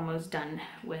almost done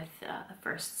with the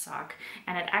first sock,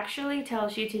 and it actually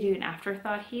tells you to do an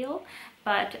afterthought heel,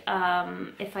 but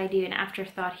if I do an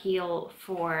afterthought heel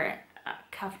for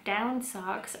cuff down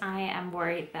socks, I am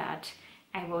worried that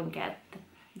I won't get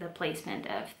the placement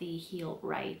of the heel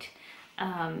right,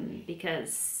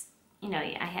 because, you know,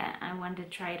 I wanted to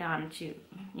try it on to,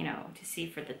 you know, to see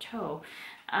for the toe.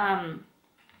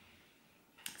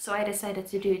 So I decided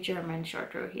to do a German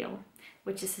short row heel,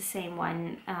 which is the same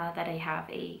one that I have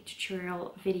a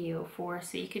tutorial video for.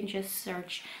 So you can just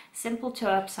search simple toe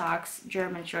up socks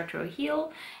German short row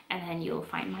heel, and then you'll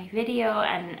find my video,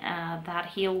 and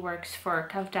that heel works for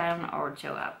cuff down or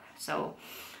toe up. So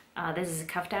this is a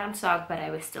cuff down sock, but I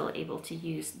was still able to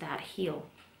use that heel.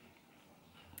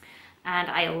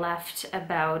 And I left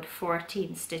about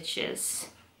 14 stitches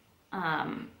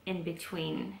in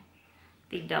between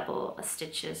the double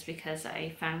stitches because I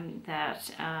found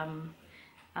that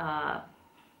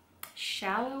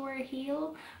shallower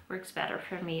heel works better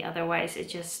for me. Otherwise it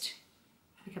just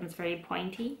becomes very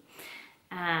pointy.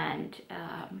 And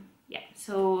yeah,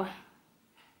 so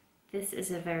this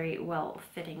is a very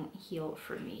well-fitting heel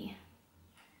for me,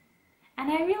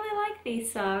 and I really like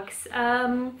these socks.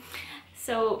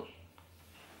 So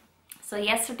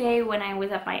yesterday when I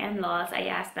was at my in-laws, I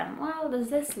asked them, well, does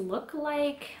this look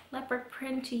like leopard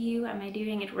print to you? Am I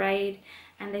doing it right?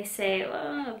 And they say,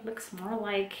 well, it looks more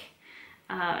like,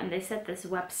 and they said this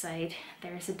website,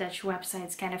 there's a Dutch website,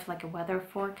 it's kind of like a weather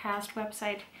forecast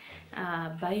website,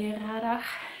 Buienradar.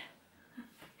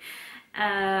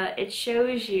 It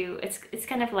shows you, it's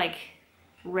kind of like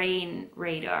rain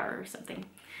radar or something.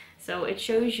 So it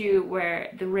shows you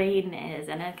where the rain is,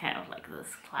 and it's kind of like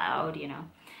this cloud, you know.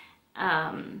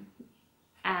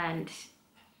 And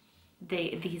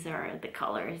these are the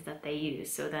colors that they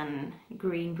use. So then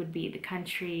green would be the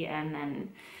country, and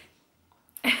then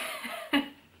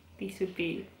these would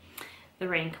be the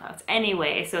rain clouds.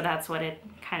 Anyway, so that's what it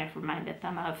kind of reminded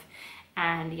them of.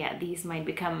 And yeah, these might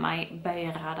become my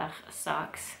Buienradar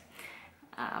socks,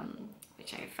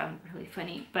 which I found really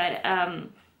funny. But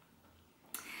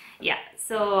yeah,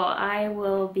 so I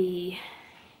will be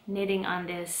knitting on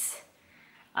this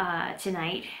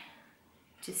tonight,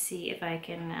 to see if I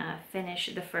can finish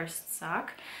the first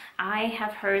sock. I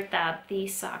have heard that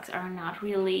these socks are not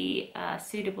really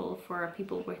suitable for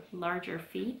people with larger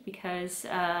feet because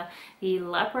the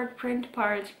leopard print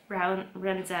part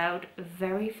runs out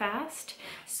very fast.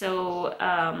 So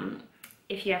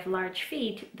if you have large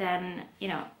feet, then, you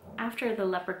know, after the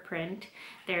leopard print,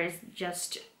 there's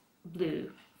just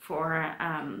blue for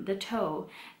the toe.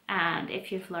 And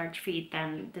if you have large feet,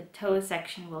 then the toe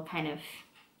section will kind of,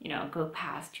 you know, go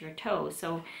past your toe,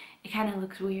 so it kind of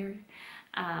looks weird.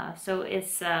 So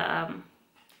it's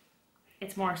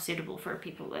more suitable for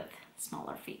people with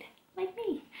smaller feet like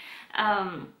me.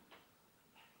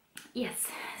 Yes,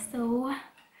 so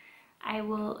I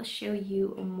will show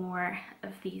you more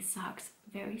of these socks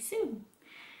very soon.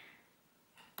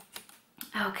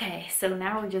 Okay, so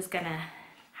now we're just gonna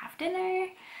have dinner,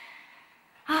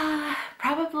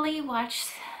 probably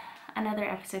watch another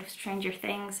episode of Stranger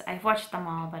Things. I've watched them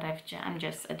all, but I'm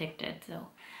just addicted, so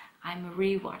I'm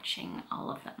re-watching all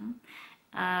of them.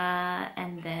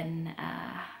 And then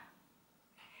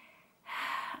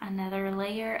another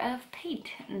layer of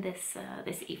paint this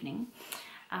evening.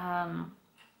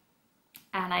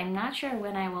 And I'm not sure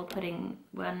when I will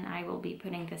be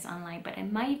putting this online, but I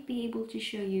might be able to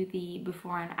show you the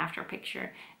before and after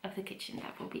picture of the kitchen.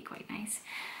 That will be quite nice.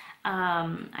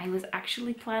 I was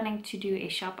actually planning to do a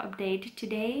shop update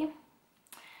today,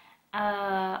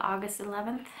 August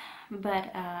 11th,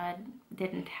 but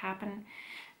didn't happen.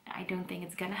 I don't think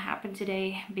it's gonna happen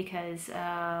today because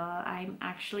I'm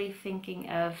actually thinking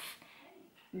of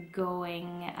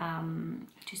going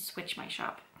to switch my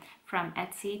shop from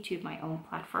Etsy to my own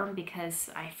platform, because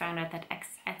I found out that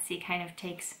Etsy kind of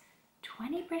takes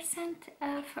 20%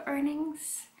 of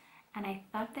earnings, and I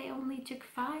thought they only took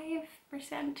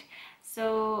 5%,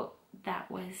 so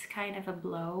that was kind of a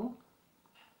blow.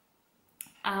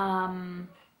 And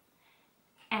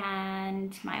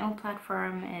my own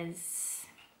platform is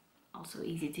also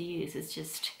easy to use. It's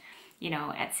just, you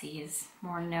know, Etsy is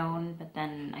more known, but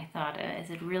then I thought, is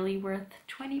it really worth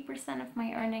 20% of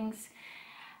my earnings?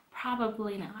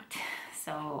 Probably not.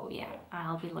 So yeah,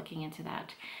 I'll be looking into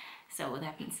that. So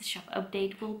that means the shop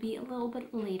update will be a little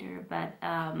bit later, but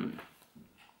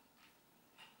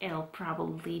it'll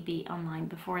probably be online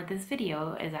before this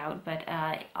video is out. But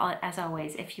as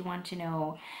always, if you want to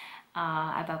know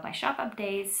about my shop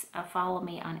updates, follow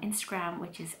me on Instagram,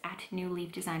 which is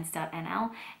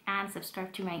 @newleafdesigns.nl, and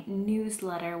subscribe to my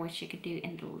newsletter, which you could do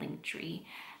in the link tree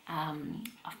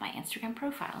of my Instagram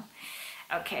profile.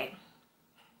 Okay,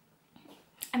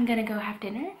 I'm gonna go have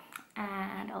dinner,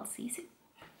 and I'll see you soon.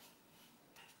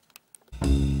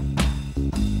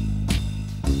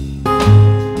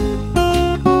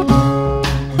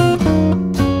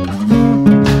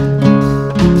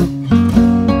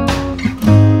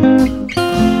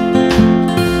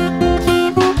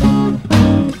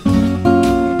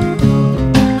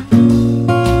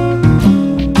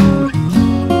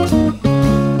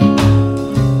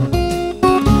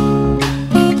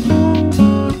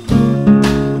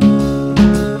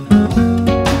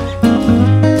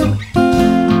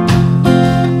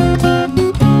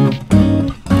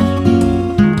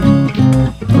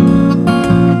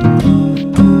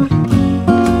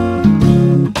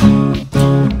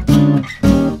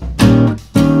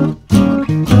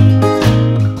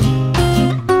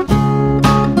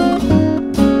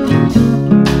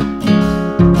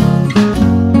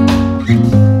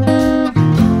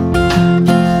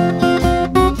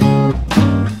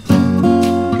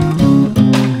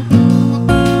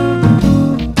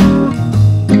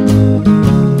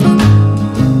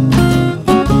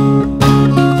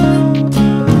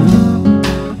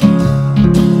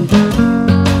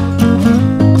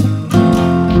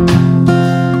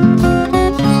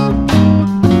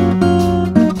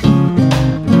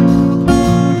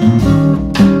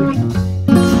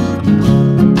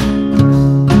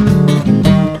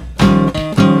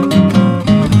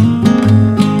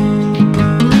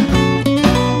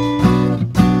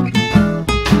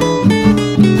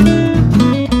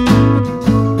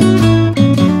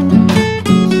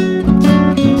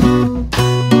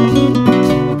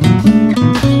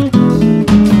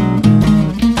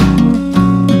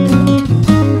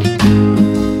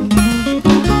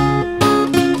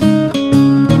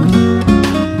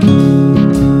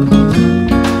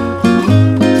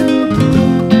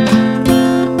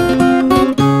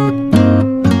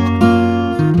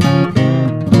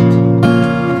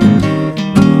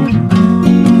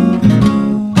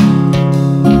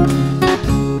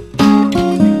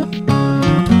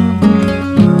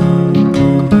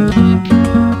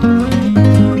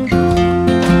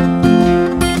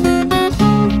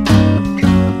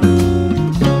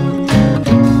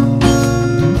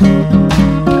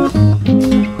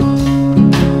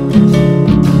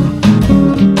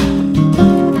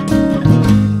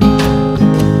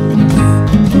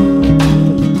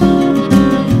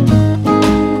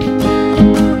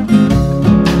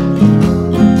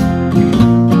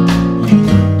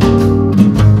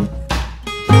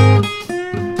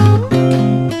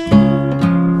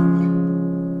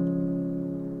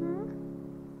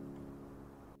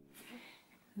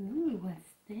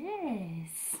 what's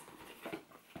this?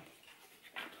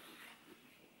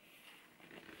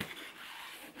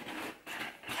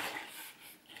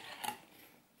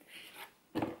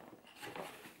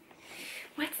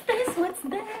 What's this? What's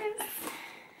this?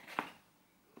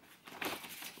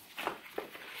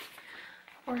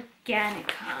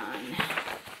 Organicon.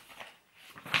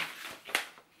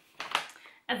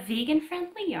 A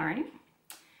vegan-friendly yarn.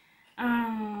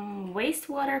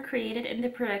 Wastewater created in the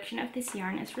production of this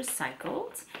yarn is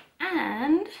recycled,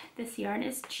 and this yarn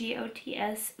is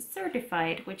GOTS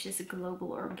certified, which is a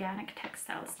global organic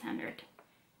textile standard.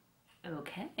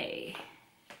 Okay.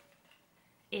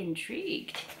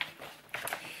 Intrigued.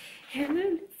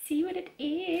 Let's see what it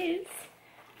is.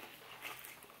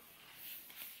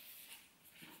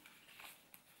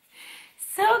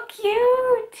 So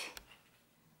cute!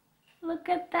 Look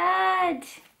at that!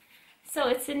 So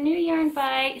it's a new yarn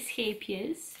by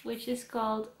Scapius, which is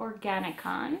called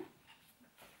Organicon.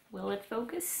 Will it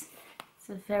focus? It's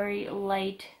a very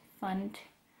light font.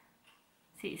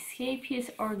 See, Scapius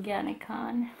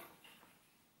Organicon.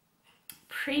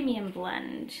 Premium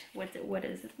blend. What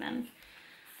is it then?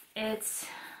 It's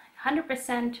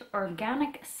 100%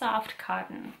 organic soft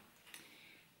cotton.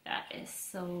 That is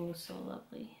so, so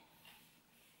lovely.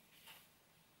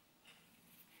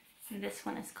 And this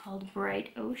one is called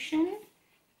Bright Ocean,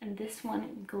 and this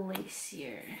one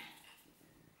Glacier.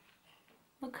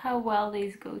 Look how well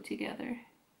these go together.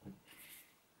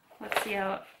 Let's see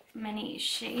how many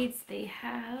shades they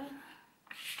have.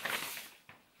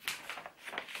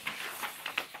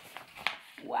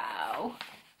 Wow.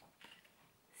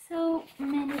 So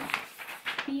many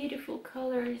beautiful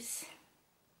colors.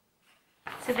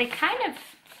 So they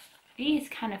these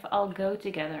kind of all go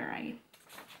together, right?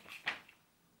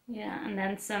 Yeah, and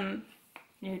then some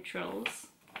neutrals.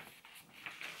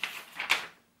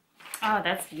 Oh,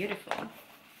 that's beautiful.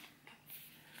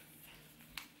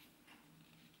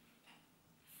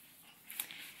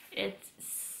 It's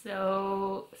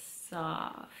so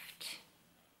soft.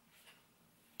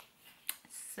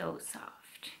 So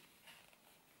soft.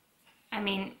 I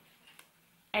mean,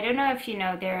 I don't know if you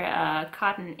know their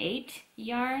Cotton 8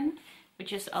 yarn,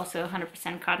 which is also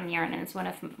 100% cotton yarn, and it's one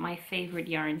of my favorite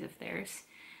yarns of theirs.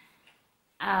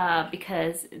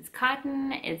 Because it's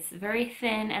cotton, it's very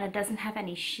thin, and it doesn't have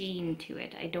any sheen to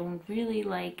it. I don't really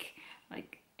like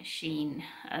a sheen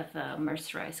of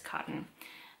mercerized cotton.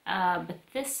 But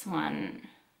this one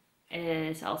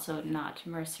is also not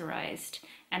mercerized,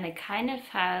 and it kind of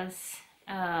has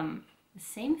the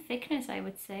same thickness, I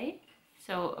would say.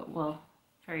 So, well,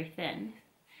 very thin.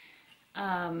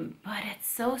 But it's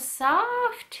so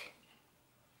soft.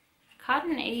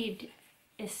 Cotton 8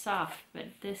 is soft, but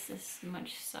this is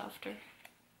much softer.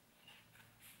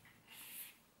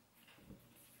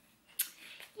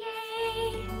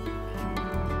 Yay!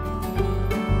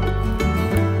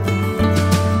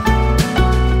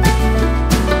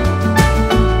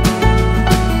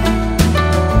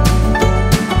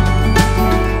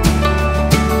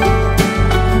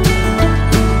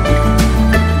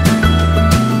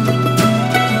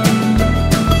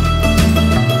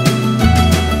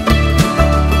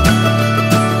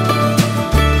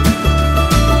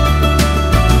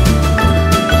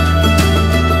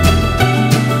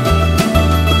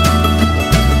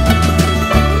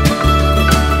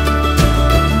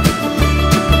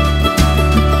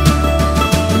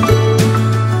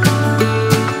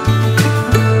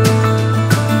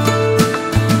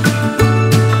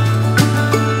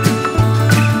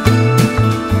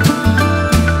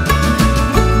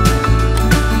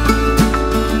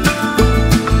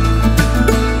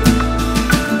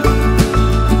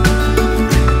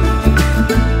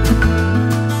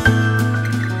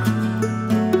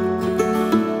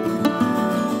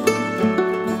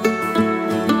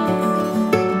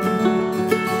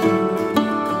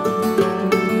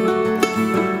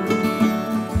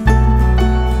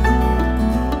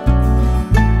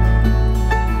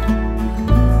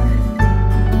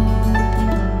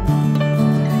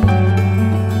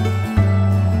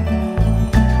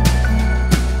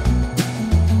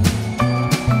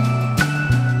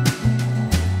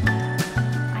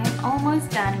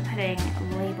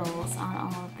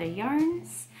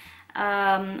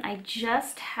 I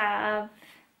just have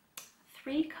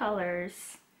 3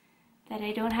 colors that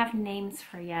I don't have names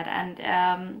for yet,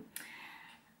 and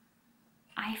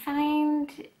I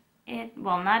find it,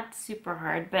 well, not super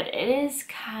hard, but it is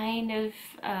kind of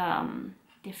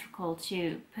difficult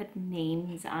to put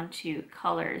names onto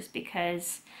colors,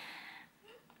 because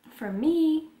for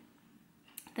me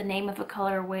the name of a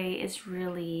colorway is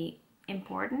really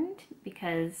important,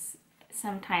 because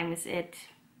sometimes it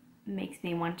makes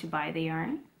me want to buy the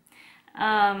yarn.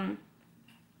 Yeah,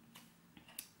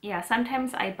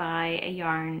 sometimes I buy a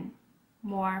yarn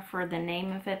more for the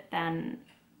name of it than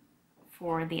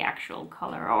for the actual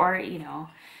color, or you know,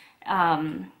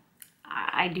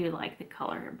 I do like the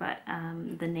color, but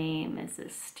the name is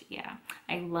just, yeah.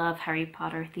 I love Harry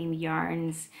Potter themed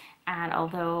yarns, and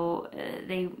although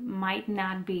they might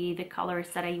not be the colors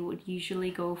that I would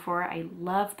usually go for, I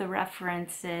love the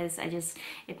references.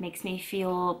 It makes me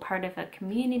feel part of a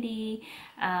community,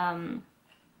 and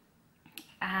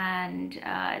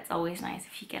it's always nice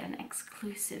if you get an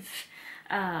exclusive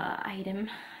item.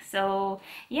 So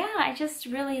yeah, I just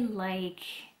really like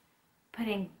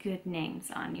putting good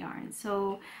names on yarn.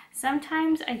 So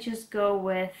sometimes I just go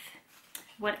with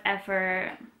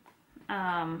whatever,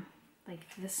 like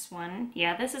this one.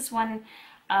 Yeah, this is one,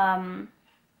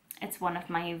 it's one of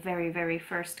my very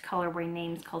first colorway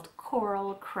names, called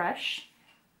Coral Crush,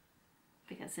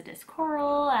 because it is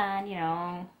coral, and you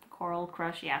know, Coral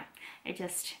Crush, yeah,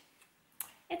 it's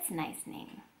a nice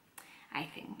name, I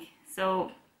think.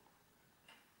 So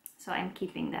I'm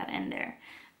keeping that in there.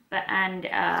 But, and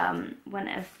one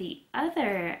of the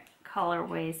other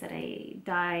colorways that I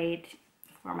dyed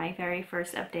for my very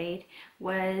first update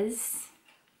was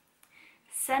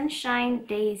Sunshine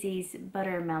Daisy's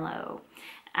Buttermellow,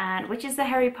 and which is the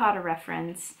Harry Potter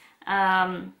reference.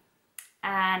 And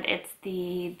it's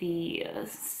the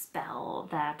spell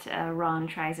that Ron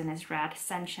tries in his rat.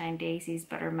 Sunshine Daisy's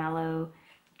Buttermellow,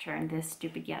 turn this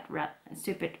stupid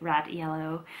rat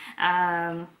yellow.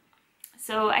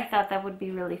 So I thought that would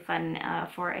be really fun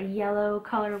for a yellow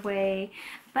colorway.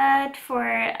 But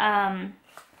for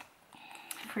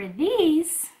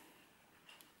these,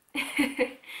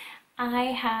 I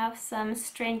have some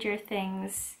Stranger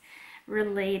Things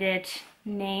related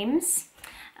names.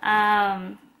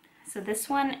 So this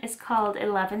one is called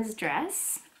Eleven's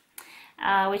Dress,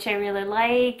 which I really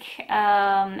like.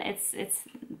 It's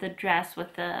the dress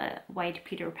with the white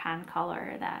Peter Pan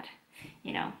collar that,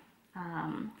 you know,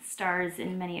 stars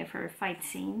in many of her fight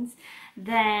scenes.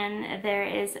 Then there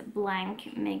is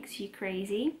Blank Makes You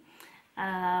Crazy,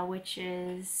 which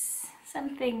is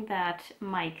something that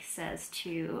Mike says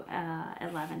to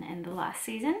 11 in the last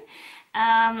season.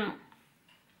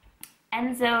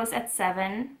 Enzo's at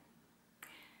 7,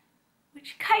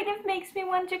 which kind of makes me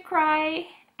want to cry,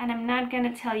 and I'm not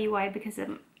gonna tell you why, because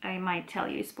I might tell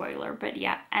you, spoiler, but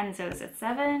yeah, Enzo's at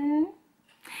 7.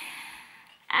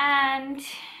 And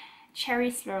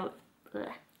Cherry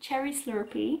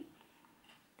Slurpee,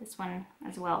 this one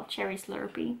as well, Cherry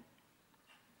Slurpee.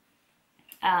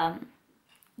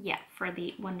 Yeah, for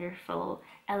the wonderful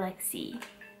Alexi.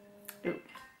 Ooh,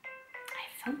 I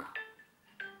have a phone call.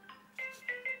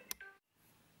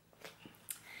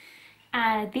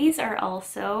 These are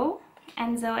also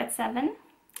Enzo at 7,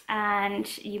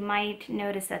 and you might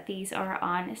notice that these are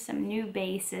on some new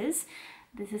bases.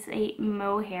 This is a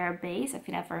mohair base. I've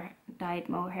never dyed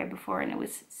mohair before, and it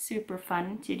was super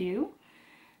fun to do.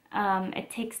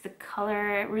 It takes the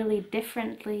color really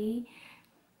differently,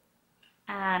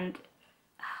 and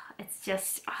it's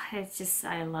just I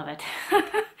love it.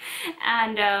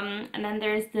 And then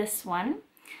there's this one,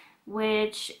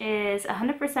 which is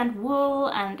 100% wool,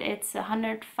 and it's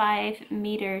 105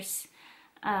 meters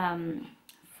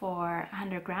for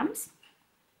 100 grams.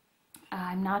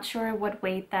 I'm not sure what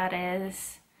weight that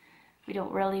is. We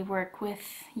don't really work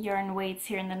with yarn weights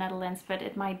here in the Netherlands, but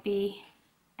it might be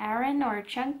Aran or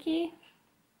Chunky.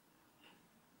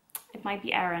 It might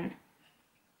be Aran.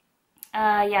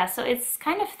 Yeah, so it's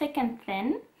kind of thick and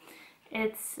thin.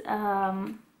 It's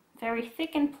very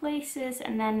thick in places,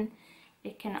 and then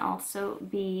it can also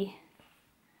be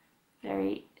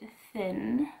very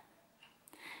thin.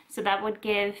 So that would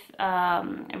give a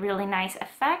really nice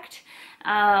effect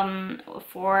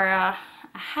for a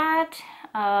hat,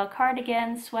 a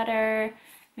cardigan, sweater,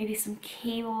 maybe some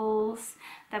cables.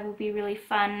 That would be really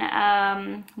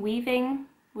fun. Weaving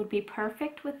would be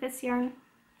perfect with this yarn.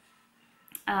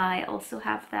 I also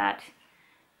have that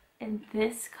in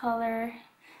this color.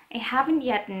 I haven't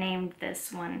yet named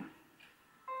this one.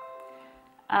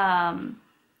 I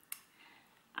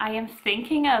am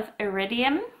thinking of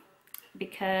Iridium,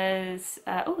 because,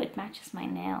 oh, it matches my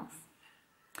nails.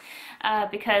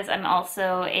 Because I'm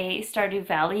also a Stardew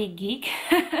Valley geek,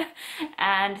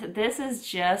 and this is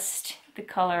just the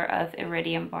color of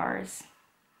Iridium bars.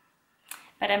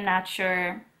 But I'm not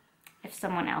sure if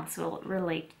someone else will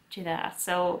relate to that,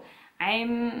 so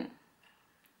I'm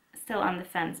still on the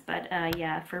fence, but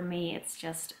yeah, for me it's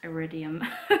just Iridium.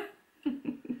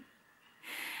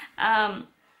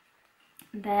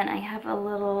 Then I have a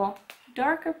little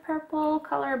darker purple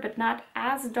color, but not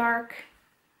as dark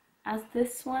as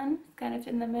this one, kind of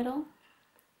in the middle.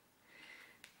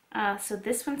 So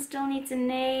this one still needs a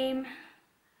name.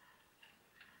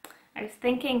 I was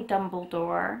thinking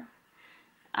Dumbledore,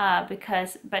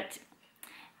 but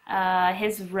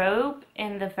his robe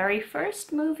in the very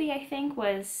first movie, I think,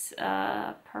 was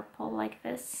purple like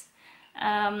this.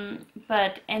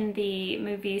 But in the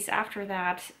movies after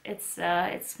that,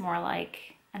 it's more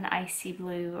like an icy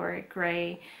blue or a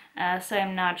gray. So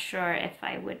I'm not sure if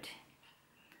I would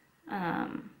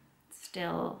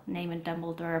still name it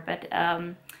Dumbledore. But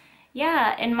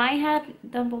yeah, in my head,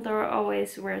 Dumbledore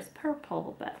always wears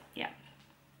purple. But yeah.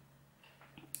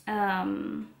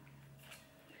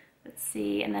 Let's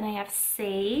see, and then I have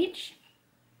Sage,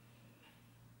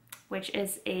 which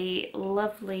is a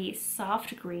lovely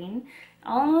soft green,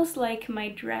 almost like my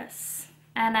dress.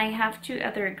 And I have two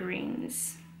other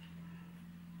greens.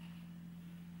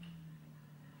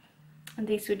 And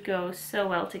these would go so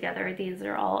well together. These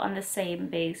are all on the same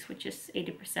base, which is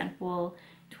 80% wool,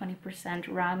 20%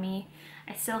 Rami.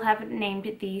 I still haven't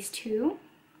named these two.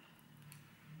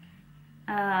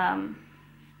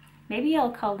 Maybe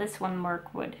I'll call this one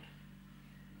Mirkwood.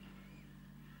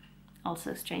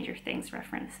 Also Stranger Things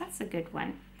reference. That's a good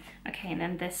one. Okay, and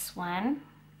then this one.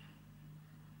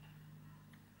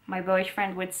 My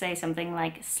boyfriend would say something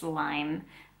like slime,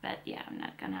 but yeah, I'm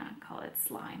not gonna call it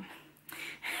slime.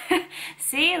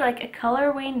 See, like a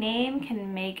colorway name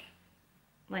can make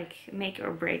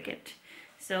or break it.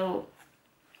 So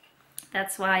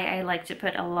that's why I like to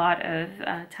put a lot of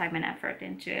time and effort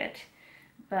into it.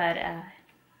 But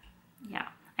yeah,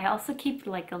 I also keep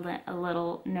like a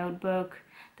little notebook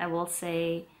that will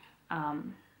say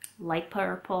light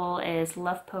purple is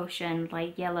love potion,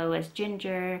 light yellow is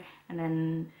ginger, and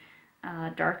then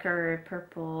darker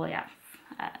purple, yeah,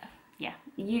 yeah,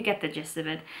 you get the gist of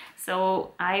it.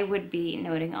 So I would be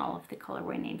noting all of the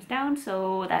colorway names down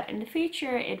so that in the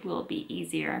future it will be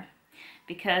easier,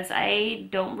 because I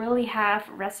don't really have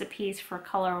recipes for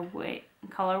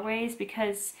colorways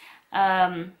because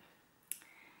I'm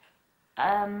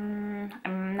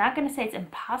not gonna say it's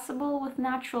impossible with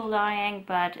natural dyeing,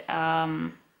 but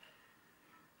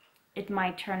it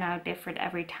might turn out different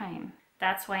every time.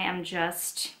 That's why I'm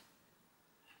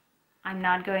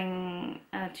not going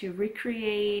to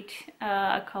recreate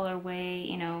a colorway.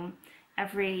 You know,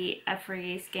 every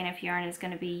skein of yarn is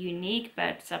going to be unique,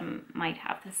 but some might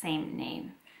have the same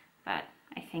name. But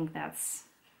I think that's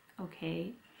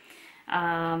okay.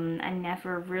 I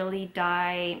never really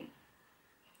dye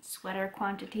sweater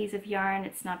quantities of yarn.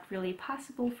 It's not really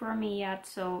possible for me yet,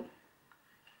 so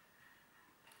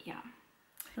yeah.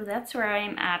 So that's where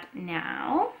I'm at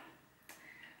now.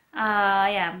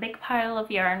 Yeah, big pile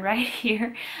of yarn right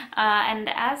here. And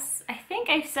as I think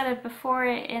I've said it before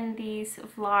in these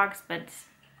vlogs, but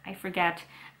I forget,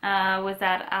 was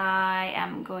that I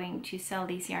am going to sell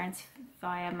these yarns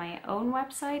via my own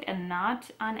website and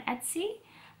not on Etsy.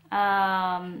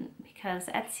 Because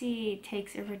Etsy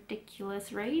takes a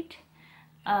ridiculous rate,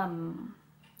 and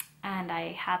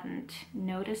I hadn't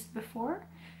noticed before.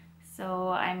 So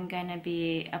I'm gonna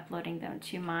be uploading them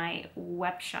to my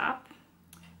web shop,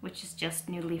 which is just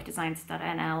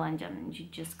newleafdesigns.nl, and then you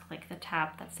just click the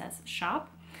tab that says shop.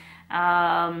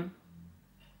 Yeah,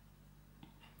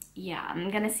 I'm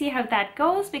gonna see how that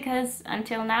goes, because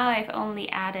until now I've only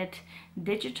added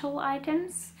digital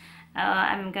items.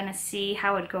 I'm gonna see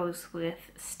how it goes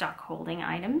with stock holding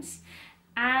items,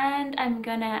 and I'm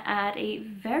gonna add a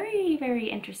very, very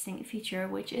interesting feature,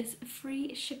 which is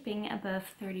free shipping above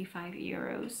 35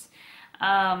 euros.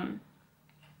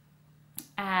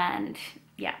 And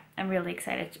yeah, I'm really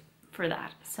excited for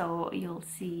that, so you'll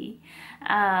see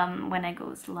when it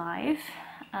goes live.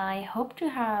 I hope to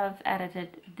have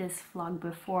edited this vlog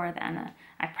before then.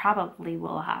 I probably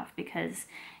will have, because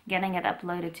getting it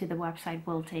uploaded to the website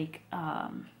will take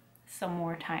some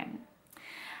more time.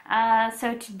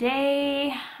 So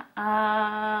today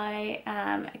I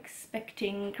am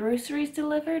expecting groceries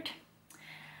delivered.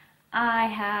 I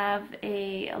have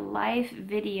a live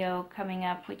video coming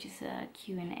up, which is a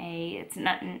Q&A. It's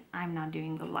not, I'm not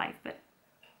doing the live, but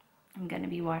I'm gonna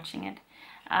be watching it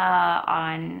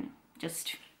on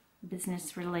just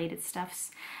business related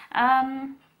stuffs.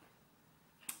 And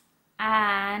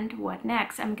what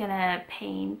next? I'm gonna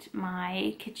paint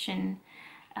my kitchen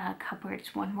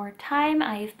cupboards one more time.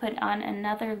 I've put on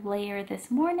another layer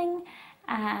this morning,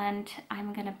 and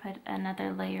I'm gonna put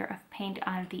another layer of paint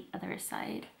on the other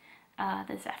side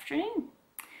this afternoon.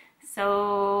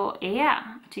 So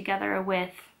yeah, together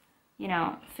with, you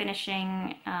know,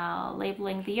 finishing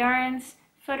labeling the yarns,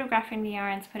 photographing the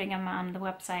yarns, putting them on the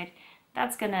website,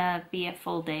 that's gonna be a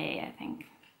full day, I think.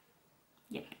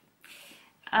 Yep.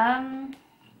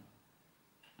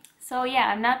 So yeah,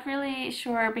 I'm not really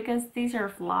sure because these are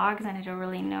vlogs and I don't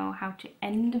really know how to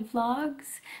end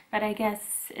vlogs, but I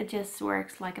guess it just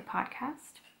works like a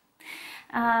podcast.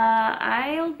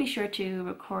 I'll be sure to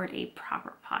record a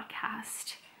proper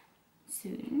podcast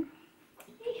soon.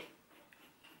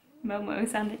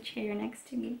 Momo's on the chair next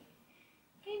to me.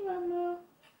 Hey Momo,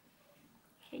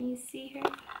 can you see her?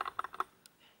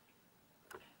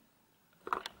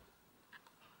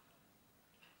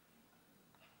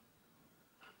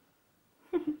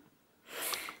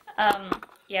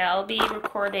 Yeah, I'll be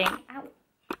recording. Ow.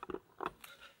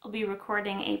 I'll be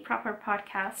recording a proper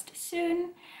podcast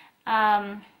soon.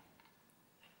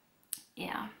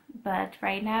 Yeah, but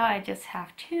right now I just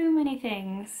have too many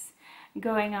things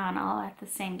going on all at the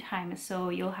same time, so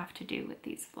you'll have to do with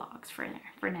these vlogs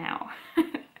for now.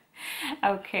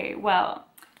 Okay, well,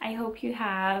 I hope you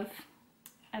have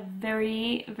a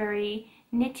very, very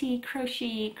knitty,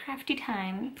 crochet, crafty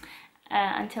time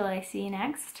until I see you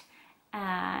next.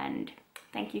 And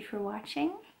thank you for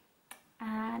watching,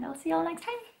 and I'll see you all next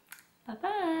time. Bye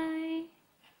bye.